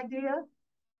get the idea?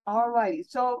 All righty.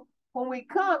 So when we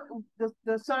come,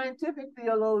 the scientific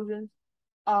theologians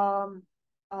um,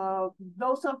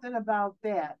 know something about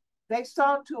that. They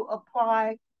sought to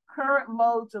apply current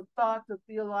modes of thought to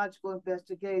theological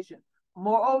investigation.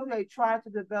 Moreover, they tried to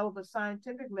develop a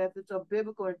scientific methods of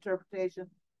biblical interpretation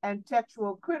and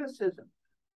textual criticism.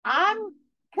 I'm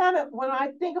kind of, when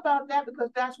I think about that,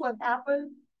 because that's what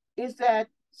happened, is that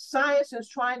science is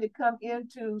trying to come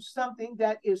into something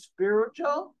that is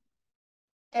spiritual,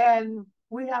 and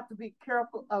we have to be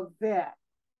careful of that.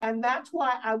 And that's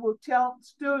why I will tell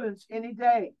students any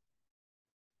day,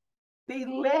 be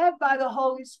led by the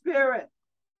Holy Spirit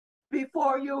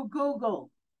before you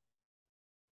Google.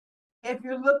 If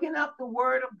you're looking up the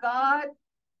Word of God,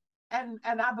 and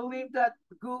I believe that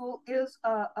Google is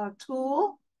a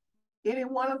tool, any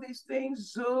one of these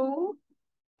things, Zoom,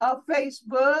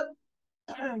 Facebook,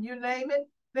 you name it,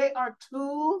 they are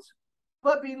tools,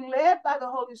 but be led by the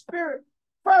Holy Spirit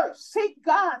first. Seek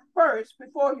God first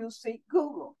before you seek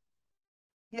Google.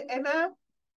 Yeah, amen?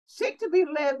 Seek to be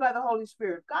led by the Holy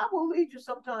Spirit. God will lead you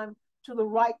sometime to the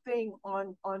right thing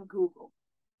on Google.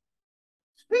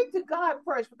 Speak to God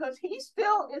first, because he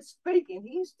still is speaking.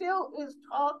 He still is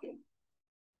talking.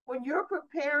 When you're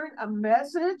preparing a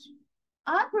message,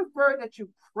 I prefer that you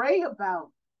pray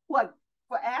about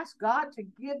ask God to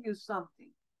give you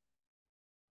something.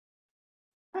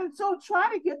 And so try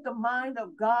to get the mind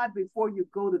of God before you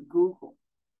go to Google.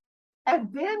 And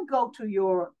then go to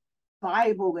your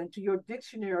Bible and to your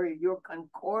dictionary, your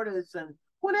concordance, and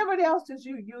whatever else is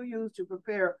you use to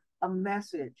prepare a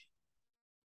message.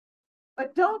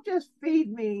 But don't just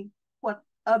feed me what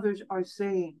others are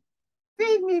saying.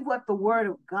 Feed me what the Word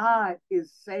of God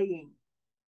is saying.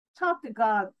 Talk to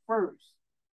God first.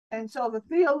 And so the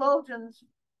theologians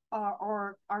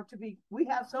are to be, we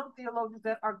have some theologians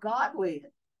that are God-led.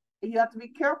 And you have to be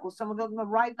careful. Some of them are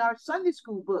writing our Sunday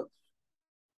school books.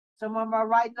 Some of them are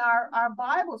writing our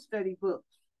Bible study books.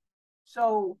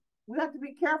 So we have to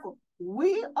be careful.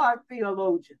 We are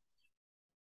theologians.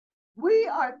 We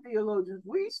are theologians.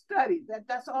 We study.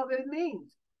 That's all that it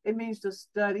means. It means the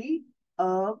study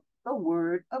of the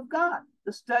Word of God,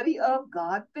 the study of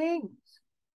God things.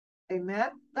 Amen.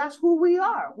 That's who we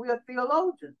are. We are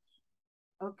theologians.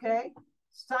 Okay.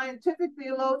 Scientific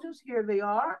theologians, here they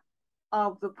are.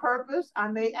 Of the purpose, I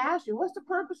may ask you, what's the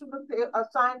purpose of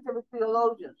scientific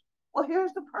theologians? Well,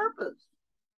 here's the purpose.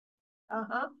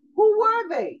 Who were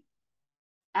they?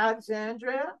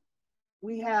 Alexandria.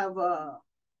 We have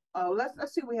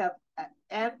let's see. We have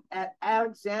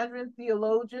Alexandrian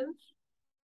theologians.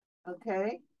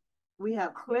 Okay. We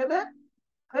have Clement.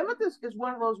 Clement is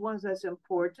one of those ones that's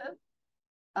important.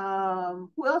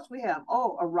 Who else we have?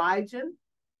 Oh, Origen.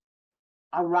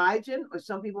 Origen, or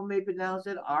some people may pronounce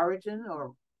it Origin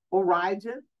or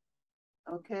Origen.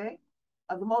 Okay.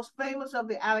 The most famous of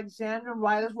the Alexandrian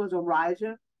writers was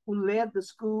Origen, who led the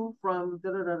school from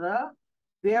da-da-da-da.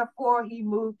 Therefore, he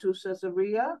moved to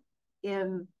Caesarea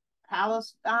in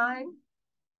Palestine,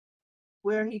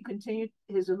 where he continued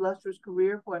his illustrious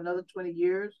career for another 20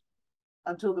 years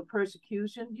until the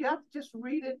persecution. You have to just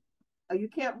read it. You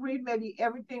can't read maybe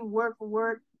everything word for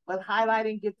word, but highlight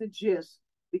and get the gist,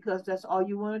 because that's all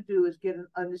you want to do is get an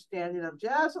understanding of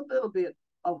just a little bit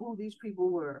of who these people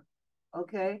were.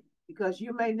 Okay? Because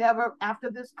you may never, after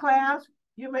this class,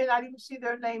 you may not even see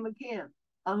their name again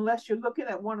unless you're looking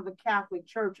at one of the Catholic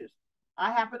churches.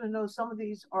 I happen to know some of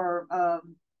these are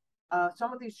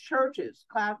some of these churches,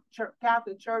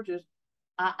 Catholic churches.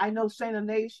 I know St.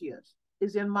 Ignatius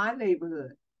is in my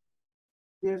neighborhood.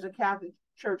 There's a Catholic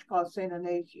church called St.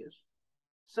 Ignatius.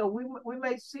 So we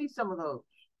may see some of those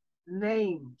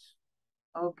names,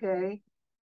 okay?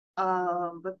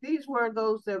 But these were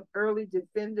those that early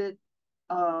defended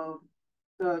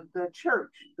the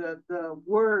church, the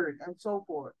word, and so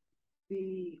forth,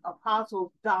 the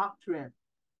apostles' doctrine,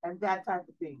 and that type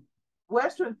of thing.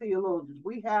 Western theologians,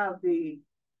 we have the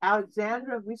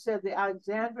Alexandrian, we said the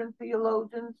Alexandrian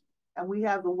theologians, and we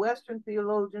have the Western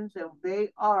theologians, and they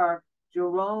are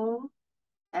Jerome,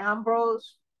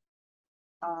 Ambrose,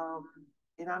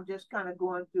 and I'm just kind of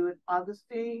going through it.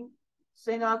 Augustine,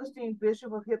 St. Augustine,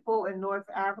 Bishop of Hippo in North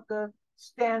Africa,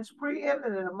 stands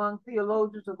preeminent among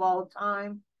theologians of all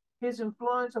time. His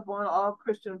influence upon all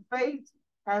Christian faiths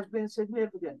has been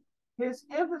significant. His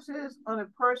emphasis on a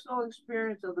personal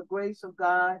experience of the grace of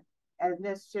God as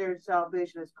necessary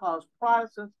salvation has caused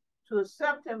Protestants to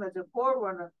accept him as a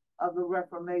forerunner of the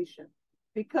Reformation.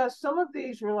 Because some of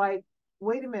these were like,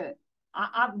 wait a minute,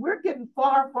 we're getting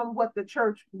far from what the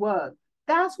church was.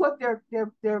 That's what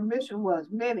their mission was.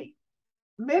 Many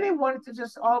wanted to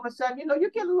just all of a sudden,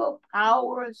 you get a little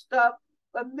power and stuff,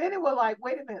 but many were like,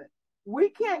 wait a minute, We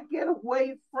can't get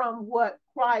away from what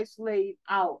Christ laid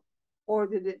out, or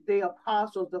the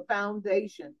apostles, the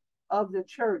foundation of the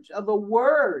church, of the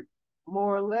word,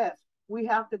 more or less. We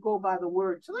have to go by the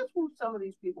word. So let's who some of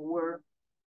these people were.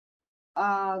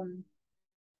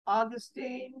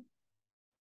 Augustine,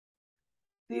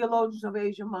 theologians of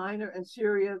Asia Minor and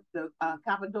Syria, the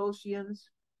Cappadocians.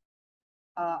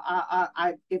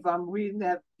 If I'm reading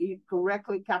that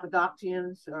correctly,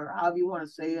 Cappadocians, or however you want to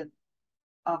say it.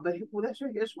 But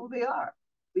here's who they are: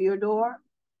 Theodore,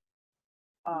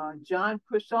 John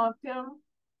Chrysostom.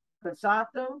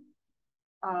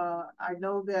 I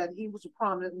know that he was a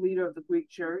prominent leader of the Greek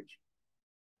church.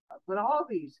 But all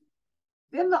these.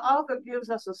 Then the author gives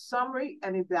us a summary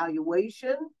and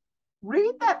evaluation.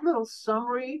 Read that little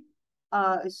summary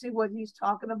and see what he's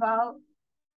talking about.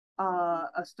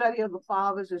 A study of the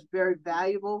fathers is very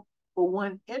valuable for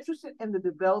one interested in the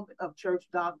development of church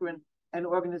doctrine and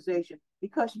organization.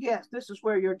 Because yes, this is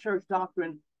where your church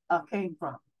doctrine came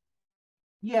from.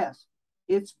 Yes,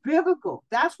 it's biblical.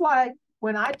 That's why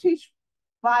when I teach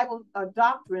Bible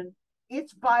doctrine,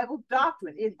 it's Bible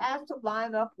doctrine. It has to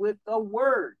line up with the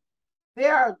word.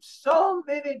 There are so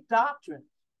many doctrines,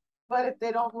 but if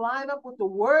they don't line up with the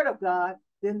word of God,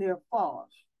 then they're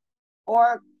false.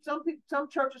 Or some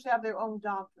churches have their own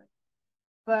doctrine,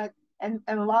 but and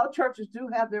a lot of churches do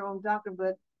have their own doctrine,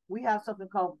 but we have something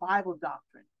called Bible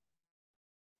doctrine,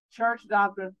 church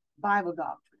doctrine, Bible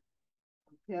doctrine.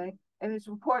 Okay, and it's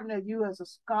important that you, as a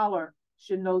scholar,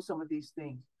 should know some of these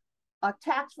things.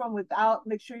 Attacks from without.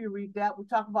 Make sure you read that. We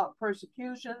talk about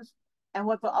persecutions and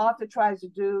what the author tries to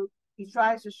do. He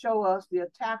tries to show us the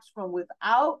attacks from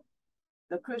without.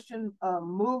 The Christian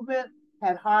movement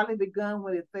had hardly begun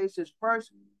when it faced its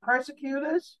first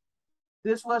persecutors.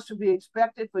 This was to be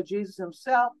expected, for Jesus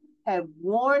himself had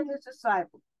warned his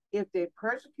disciples, if they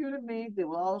persecuted me, they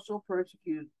will also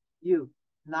persecute you.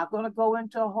 Not going to go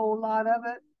into a whole lot of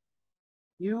it.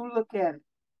 You look at it.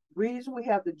 Reason we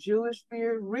have the Jewish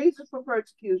fear, reasons for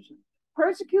persecution.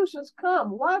 Persecutions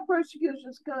come. Why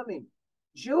persecutions coming?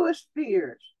 Jewish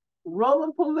fears,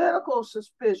 Roman political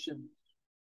suspicions.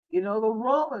 You know, the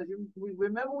Romans. We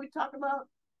remember we talked about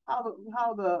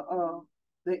how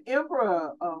the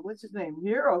emperor, what's his name,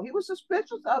 Nero. He was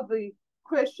suspicious of the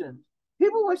Christians.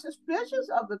 People were suspicious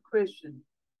of the Christians.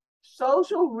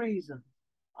 Social reasons.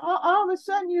 All of a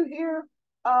sudden, you hear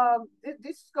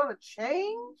this is going to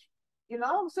change. You know,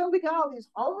 all of a sudden we got all these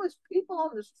homeless people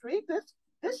on the street.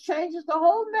 This changes the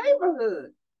whole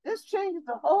neighborhood. This changes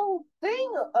the whole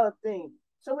thing of things.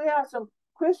 So we have some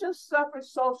Christians suffered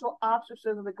social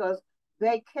ostracism because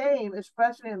they came,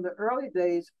 especially in the early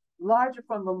days, larger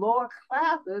from the lower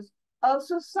classes of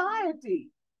society.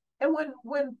 And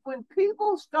when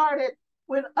people started,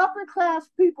 when upper class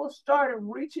people started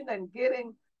reaching and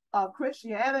getting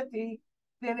Christianity,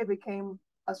 then it became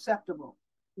acceptable.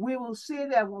 We will see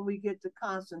that when we get to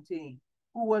Constantine,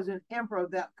 who was an emperor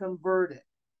that converted.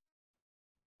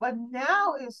 But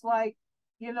now it's like,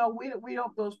 you know, we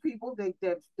don't, those people,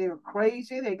 they're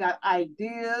crazy. They got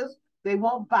ideas. They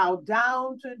won't bow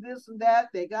down to this and that.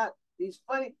 They got these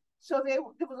funny. So there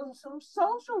was some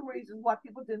social reasons why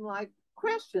people didn't like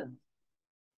Christians.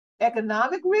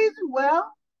 Economic reason,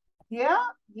 well, yeah,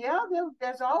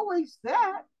 there's always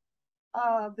that.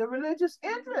 The religious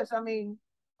interest. I mean,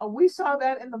 we saw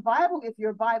that in the Bible. If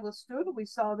you're a Bible student, we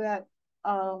saw that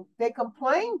they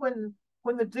complained when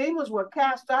the demons were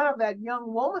cast out of that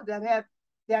young woman that had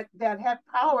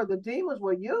power the demons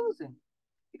were using,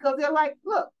 because they're like,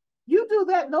 look, you do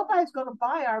that, nobody's going to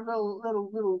buy our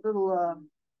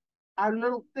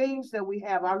little things that we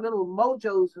have, our little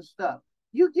mojos and stuff.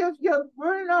 You're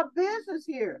ruining our business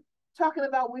here, talking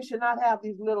about we should not have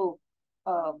these little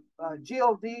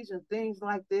GODs and things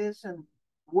like this and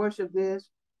worship this.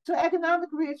 So economic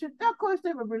reasons, of course,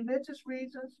 there were religious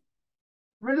reasons.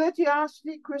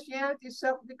 Religiosity, Christianity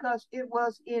suffered because it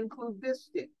was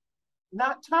inclusivistic,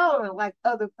 not tolerant like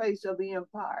other faiths of the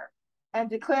empire, and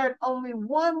declared only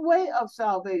one way of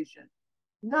salvation,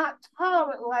 not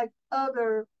tolerant like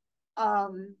other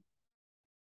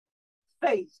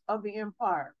faiths of the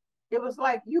empire. It was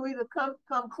like you either come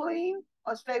clean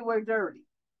or stay away dirty.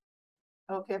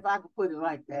 Okay, if I could put it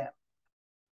like that.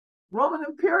 Roman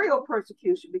imperial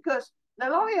persecution, because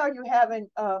not only are you having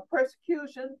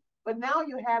persecution, but now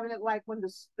you're having it like when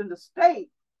in the state,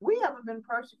 we haven't been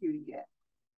persecuted yet.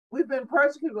 We've been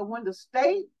persecuted, but when the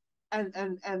state and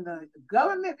the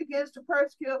government begins to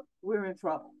persecute, we're in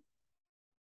trouble.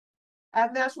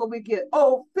 And that's what we get.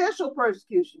 Official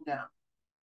persecution now.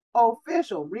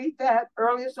 Official, read that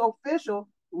earliest official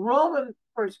Roman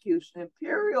persecution,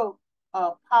 imperial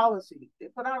policy. They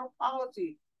put out a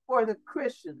policy for the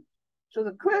Christians. So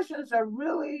the Christians are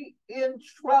really in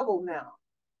trouble now.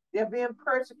 They're being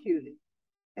persecuted.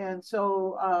 And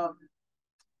so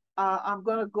I'm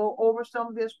going to go over some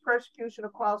of this persecution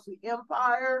across the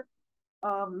empire.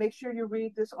 Make sure you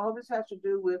read this. All this has to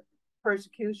do with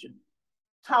persecution.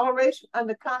 Toleration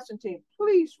under Constantine.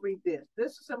 Please read this.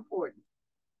 This is important.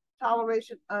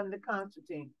 Toleration under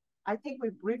Constantine. I think we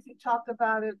briefly talked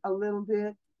about it a little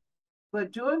bit,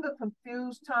 but during the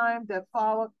confused time that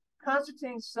followed,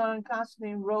 Constantine's son,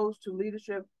 Constantine, rose to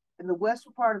leadership in the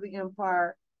western part of the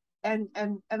empire. And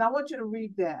I want you to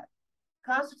read that.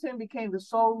 Constantine became the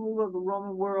sole ruler of the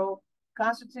Roman world.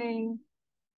 Constantine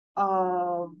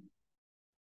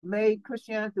made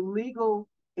Christianity a legal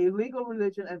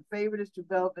religion and favored its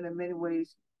development in many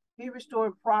ways. He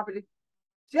restored property.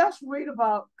 Just read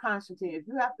about Constantine. If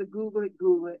you have to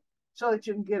Google it so that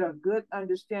you can get a good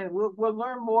understanding. We'll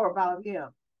learn more about him.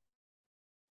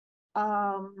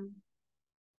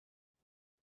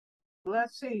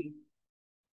 Let's see.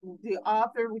 The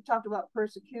author, we talked about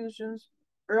persecutions,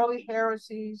 early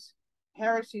heresies.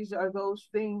 Heresies are those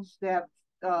things that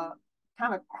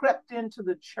kind of crept into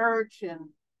the church, and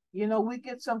we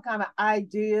get some kind of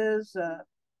ideas,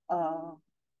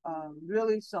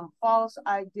 really some false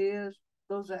ideas.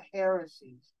 Those are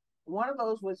heresies. One of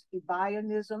those was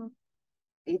Ebionism.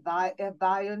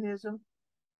 Ebionism.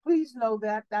 Please know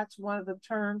that that's one of the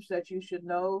terms that you should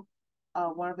know.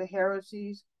 One of the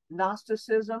heresies.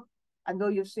 Gnosticism. I know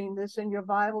you've seen this in your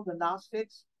Bible, the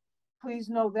Gnostics. Please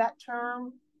know that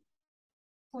term.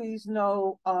 Please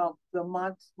know the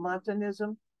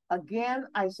Montanism. Again,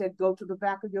 I said go to the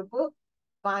back of your book,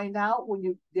 find out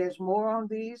there's more on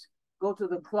these, go to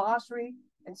the glossary,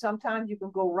 and sometimes you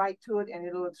can go right to it and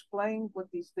it'll explain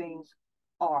what these things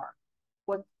are.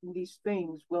 It'll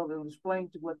explain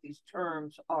to what these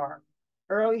terms are.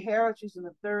 Early heresies in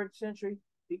the 3rd century,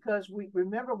 because we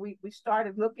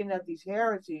started looking at these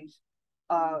heresies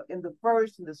in the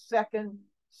 1st and the 2nd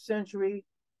century,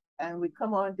 and we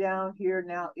come on down here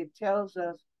now. It tells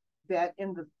us that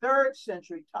in the 3rd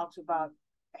century talks about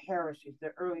heresies,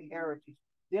 the early heresies.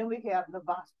 Then we have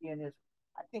Novatianism.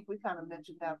 I think we kind of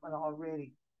mentioned that one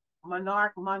already.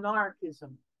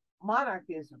 Monarchism.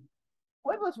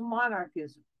 What was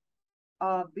monarchism?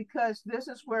 Because this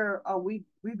is where we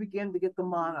begin to get the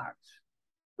monarchs,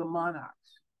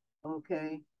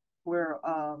 okay, where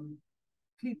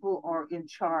people are in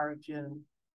charge, and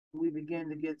we begin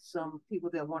to get some people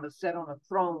that want to sit on a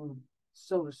throne,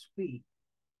 so to speak.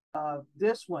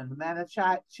 This one,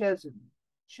 Manichaeism,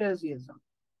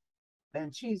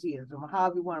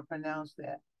 however you want to pronounce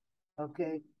that.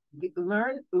 Okay,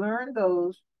 learn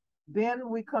those. Then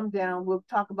we come down. We'll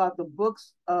talk about the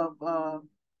books of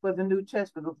for the New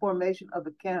Testament, the formation of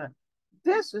the canon.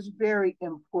 This is very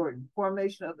important,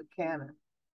 formation of the canon,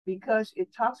 because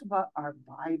it talks about our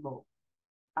Bible,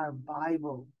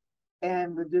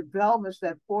 and the developments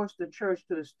that forced the church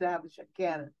to establish a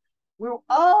canon. We're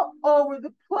all over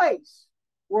the place.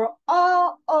 But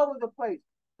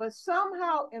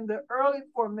somehow in the early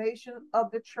formation of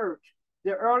the church,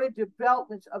 the early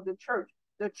developments of the church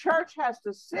has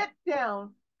to sit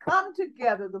down, come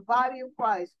together, the body of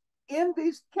Christ, in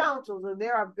these councils, and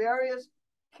there are various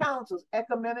councils,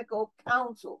 ecumenical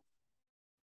councils,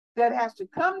 that has to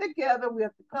come together. We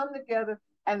have to come together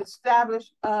and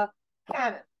establish a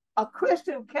canon, a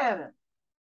Christian canon,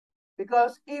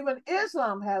 because even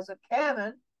Islam has a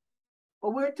canon,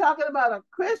 but we're talking about a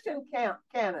Christian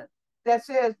canon that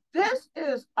says this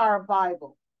is our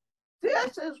Bible.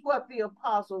 This is what the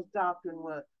apostles' doctrine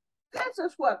was. This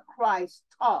is what Christ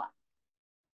taught.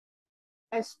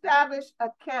 Establish a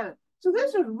canon. So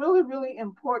this is really, really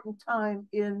important time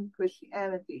in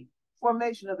Christianity,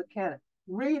 formation of a canon.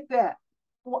 Read that.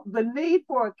 The need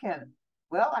for a canon.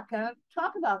 Well, I can't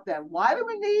talk about that. Why do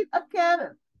we need a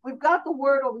canon? We've got the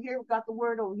word over here. We've got the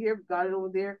word over here. We've got it over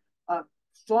there.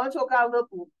 So-and-so got to look,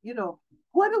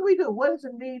 what do we do? What is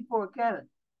the need for a canon?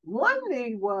 One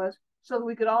need was so that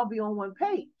we could all be on one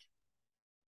page.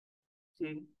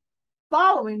 See?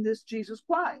 Following this Jesus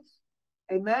Christ.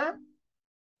 Amen?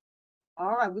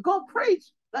 All right, we're going to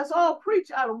preach. Let's all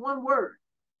preach out of one word.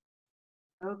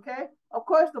 Okay? Of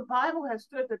course, the Bible has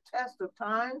stood the test of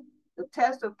time, the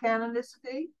test of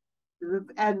canonicity,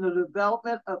 and the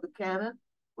development of the canon.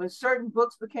 When certain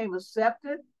books became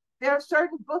accepted, there are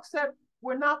certain books that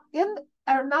are not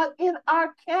in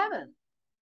our canon.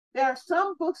 There are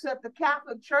some books that the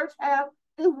Catholic Church have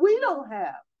that we don't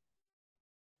have.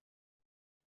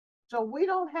 So we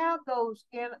don't have those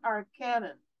in our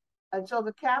canon. And so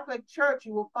the Catholic Church,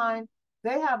 you will find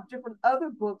they have different other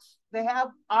books. They have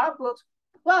our books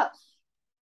plus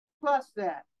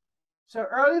that. So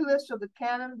early list of the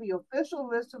canon, the official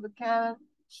list of the canon,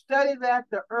 study that,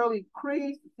 the early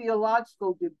creeds,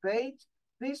 theological debates.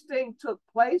 These things took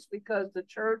place because the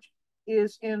church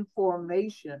is in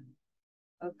formation.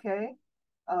 Okay.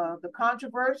 The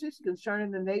controversies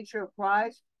concerning the nature of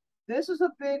Christ. This is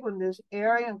a big one, this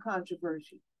Arian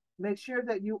controversy. Make sure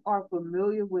that you are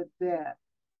familiar with that.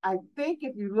 I think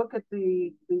if you look at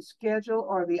the schedule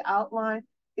or the outline,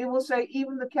 it will say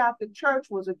even the Catholic Church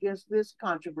was against this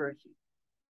controversy,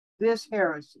 this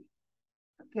heresy.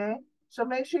 Okay, so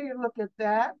make sure you look at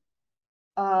that.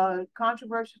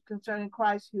 Controversies concerning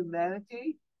Christ's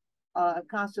humanity,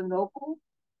 Constantinople,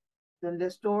 the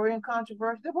Nestorian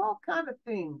controversy. There were all kinds of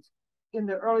things in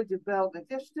the early development.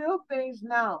 There's still things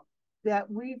now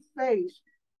that we face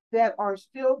that are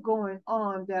still going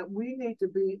on that we need to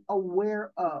be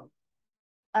aware of.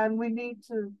 And we need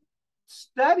to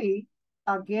study,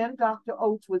 again, Dr.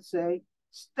 Oates would say,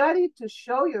 study to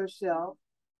show yourself,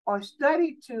 or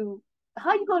study to, how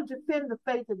are you going to defend the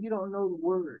faith if you don't know the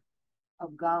word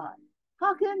of God?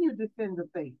 How can you defend the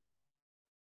faith?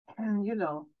 And, you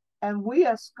know, and we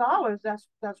as scholars, that's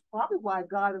probably why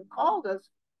God has called us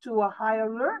to a higher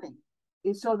learning,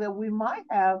 is so that we might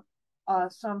have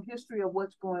some history of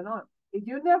what's going on. If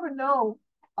you never know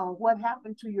what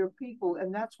happened to your people,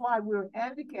 and that's why we're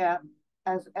handicapped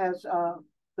as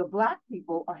the Black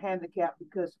people are handicapped,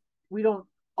 because we don't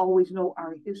always know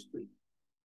our history.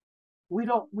 We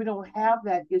don't have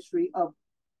that history of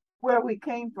where we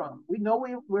came from. We know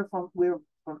we're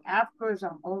from Africa as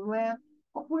our homeland,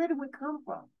 but where did we come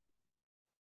from?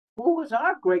 Who was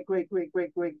our great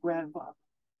grandfather?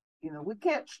 You know, we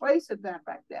can't trace it back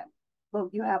like that.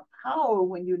 But you have power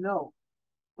when you know,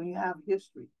 when you have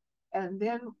history. And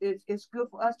then it's good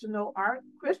for us to know our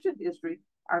Christian history,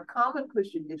 our common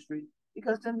Christian history,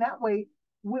 because then that way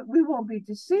we won't be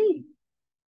deceived.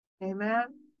 Amen.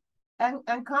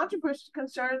 And controversies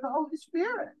concerning the Holy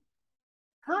Spirit,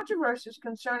 controversies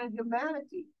concerning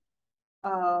humanity.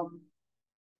 I'm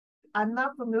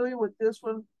not familiar with this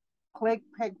one,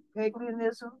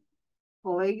 paganism,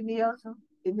 Pelagianism.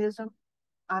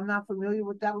 I'm not familiar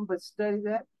with that one, but study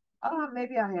that.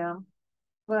 Maybe I am,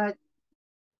 but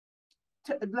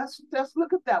let's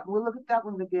look at that. We'll look at that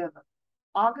one together.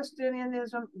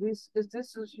 Augustinianism. This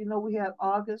is we had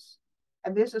August,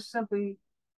 and this is simply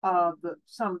the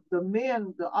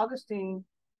men, the Augustine,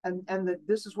 and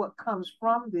this is what comes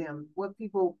from them. What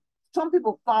some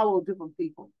people follow different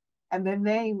people, and their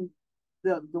name,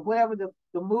 the whatever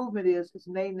the movement is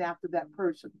named after that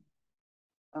person.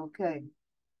 Okay.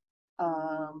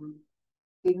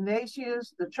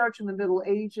 Ignatius, the church in the Middle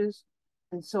Ages.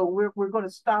 And so we're going to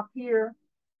stop here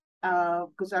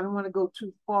because I don't want to go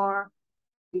too far,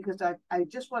 because I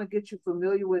just want to get you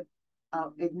familiar with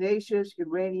Ignatius,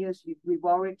 Irenaeus. We've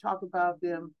already talked about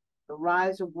them, the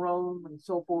rise of Rome and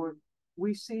so forth.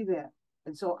 We see that.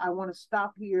 And so I want to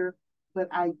stop here, but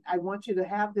I want you to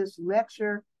have this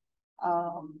lecture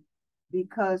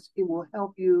because it will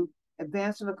help you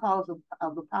advance in the cause of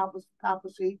the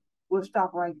papacy. We'll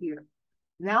stop right here.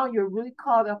 Now you're really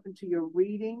caught up into your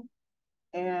reading,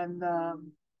 and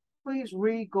please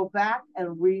read, go back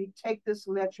and read, take this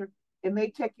lecture. It may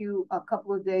take you a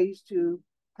couple of days to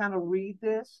kind of read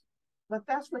this, but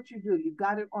that's what you do. You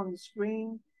got it on the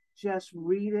screen, just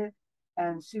read it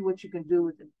and see what you can do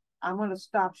with it. I'm going to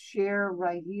stop share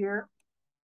right here.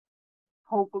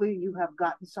 Hopefully you have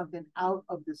gotten something out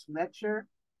of this lecture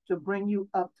to bring you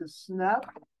up to snuff.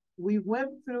 We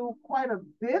went through quite a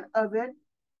bit of it,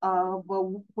 but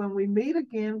when we meet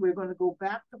again, we're going to go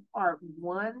back to part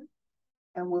 1,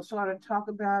 and we'll sort of talk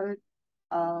about it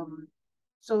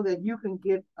so that you can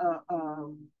get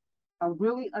a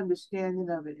really understanding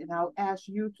of it. And I'll ask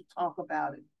you to talk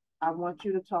about it. I want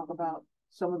you to talk about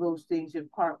some of those things in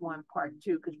part 1, part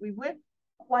 2, because we went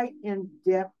quite in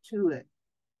depth to it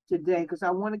today, because I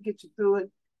want to get you through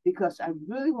it, because I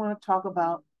really want to talk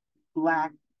about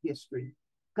Black history.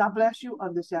 God bless you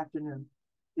on this afternoon.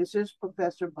 This is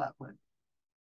Professor Butler.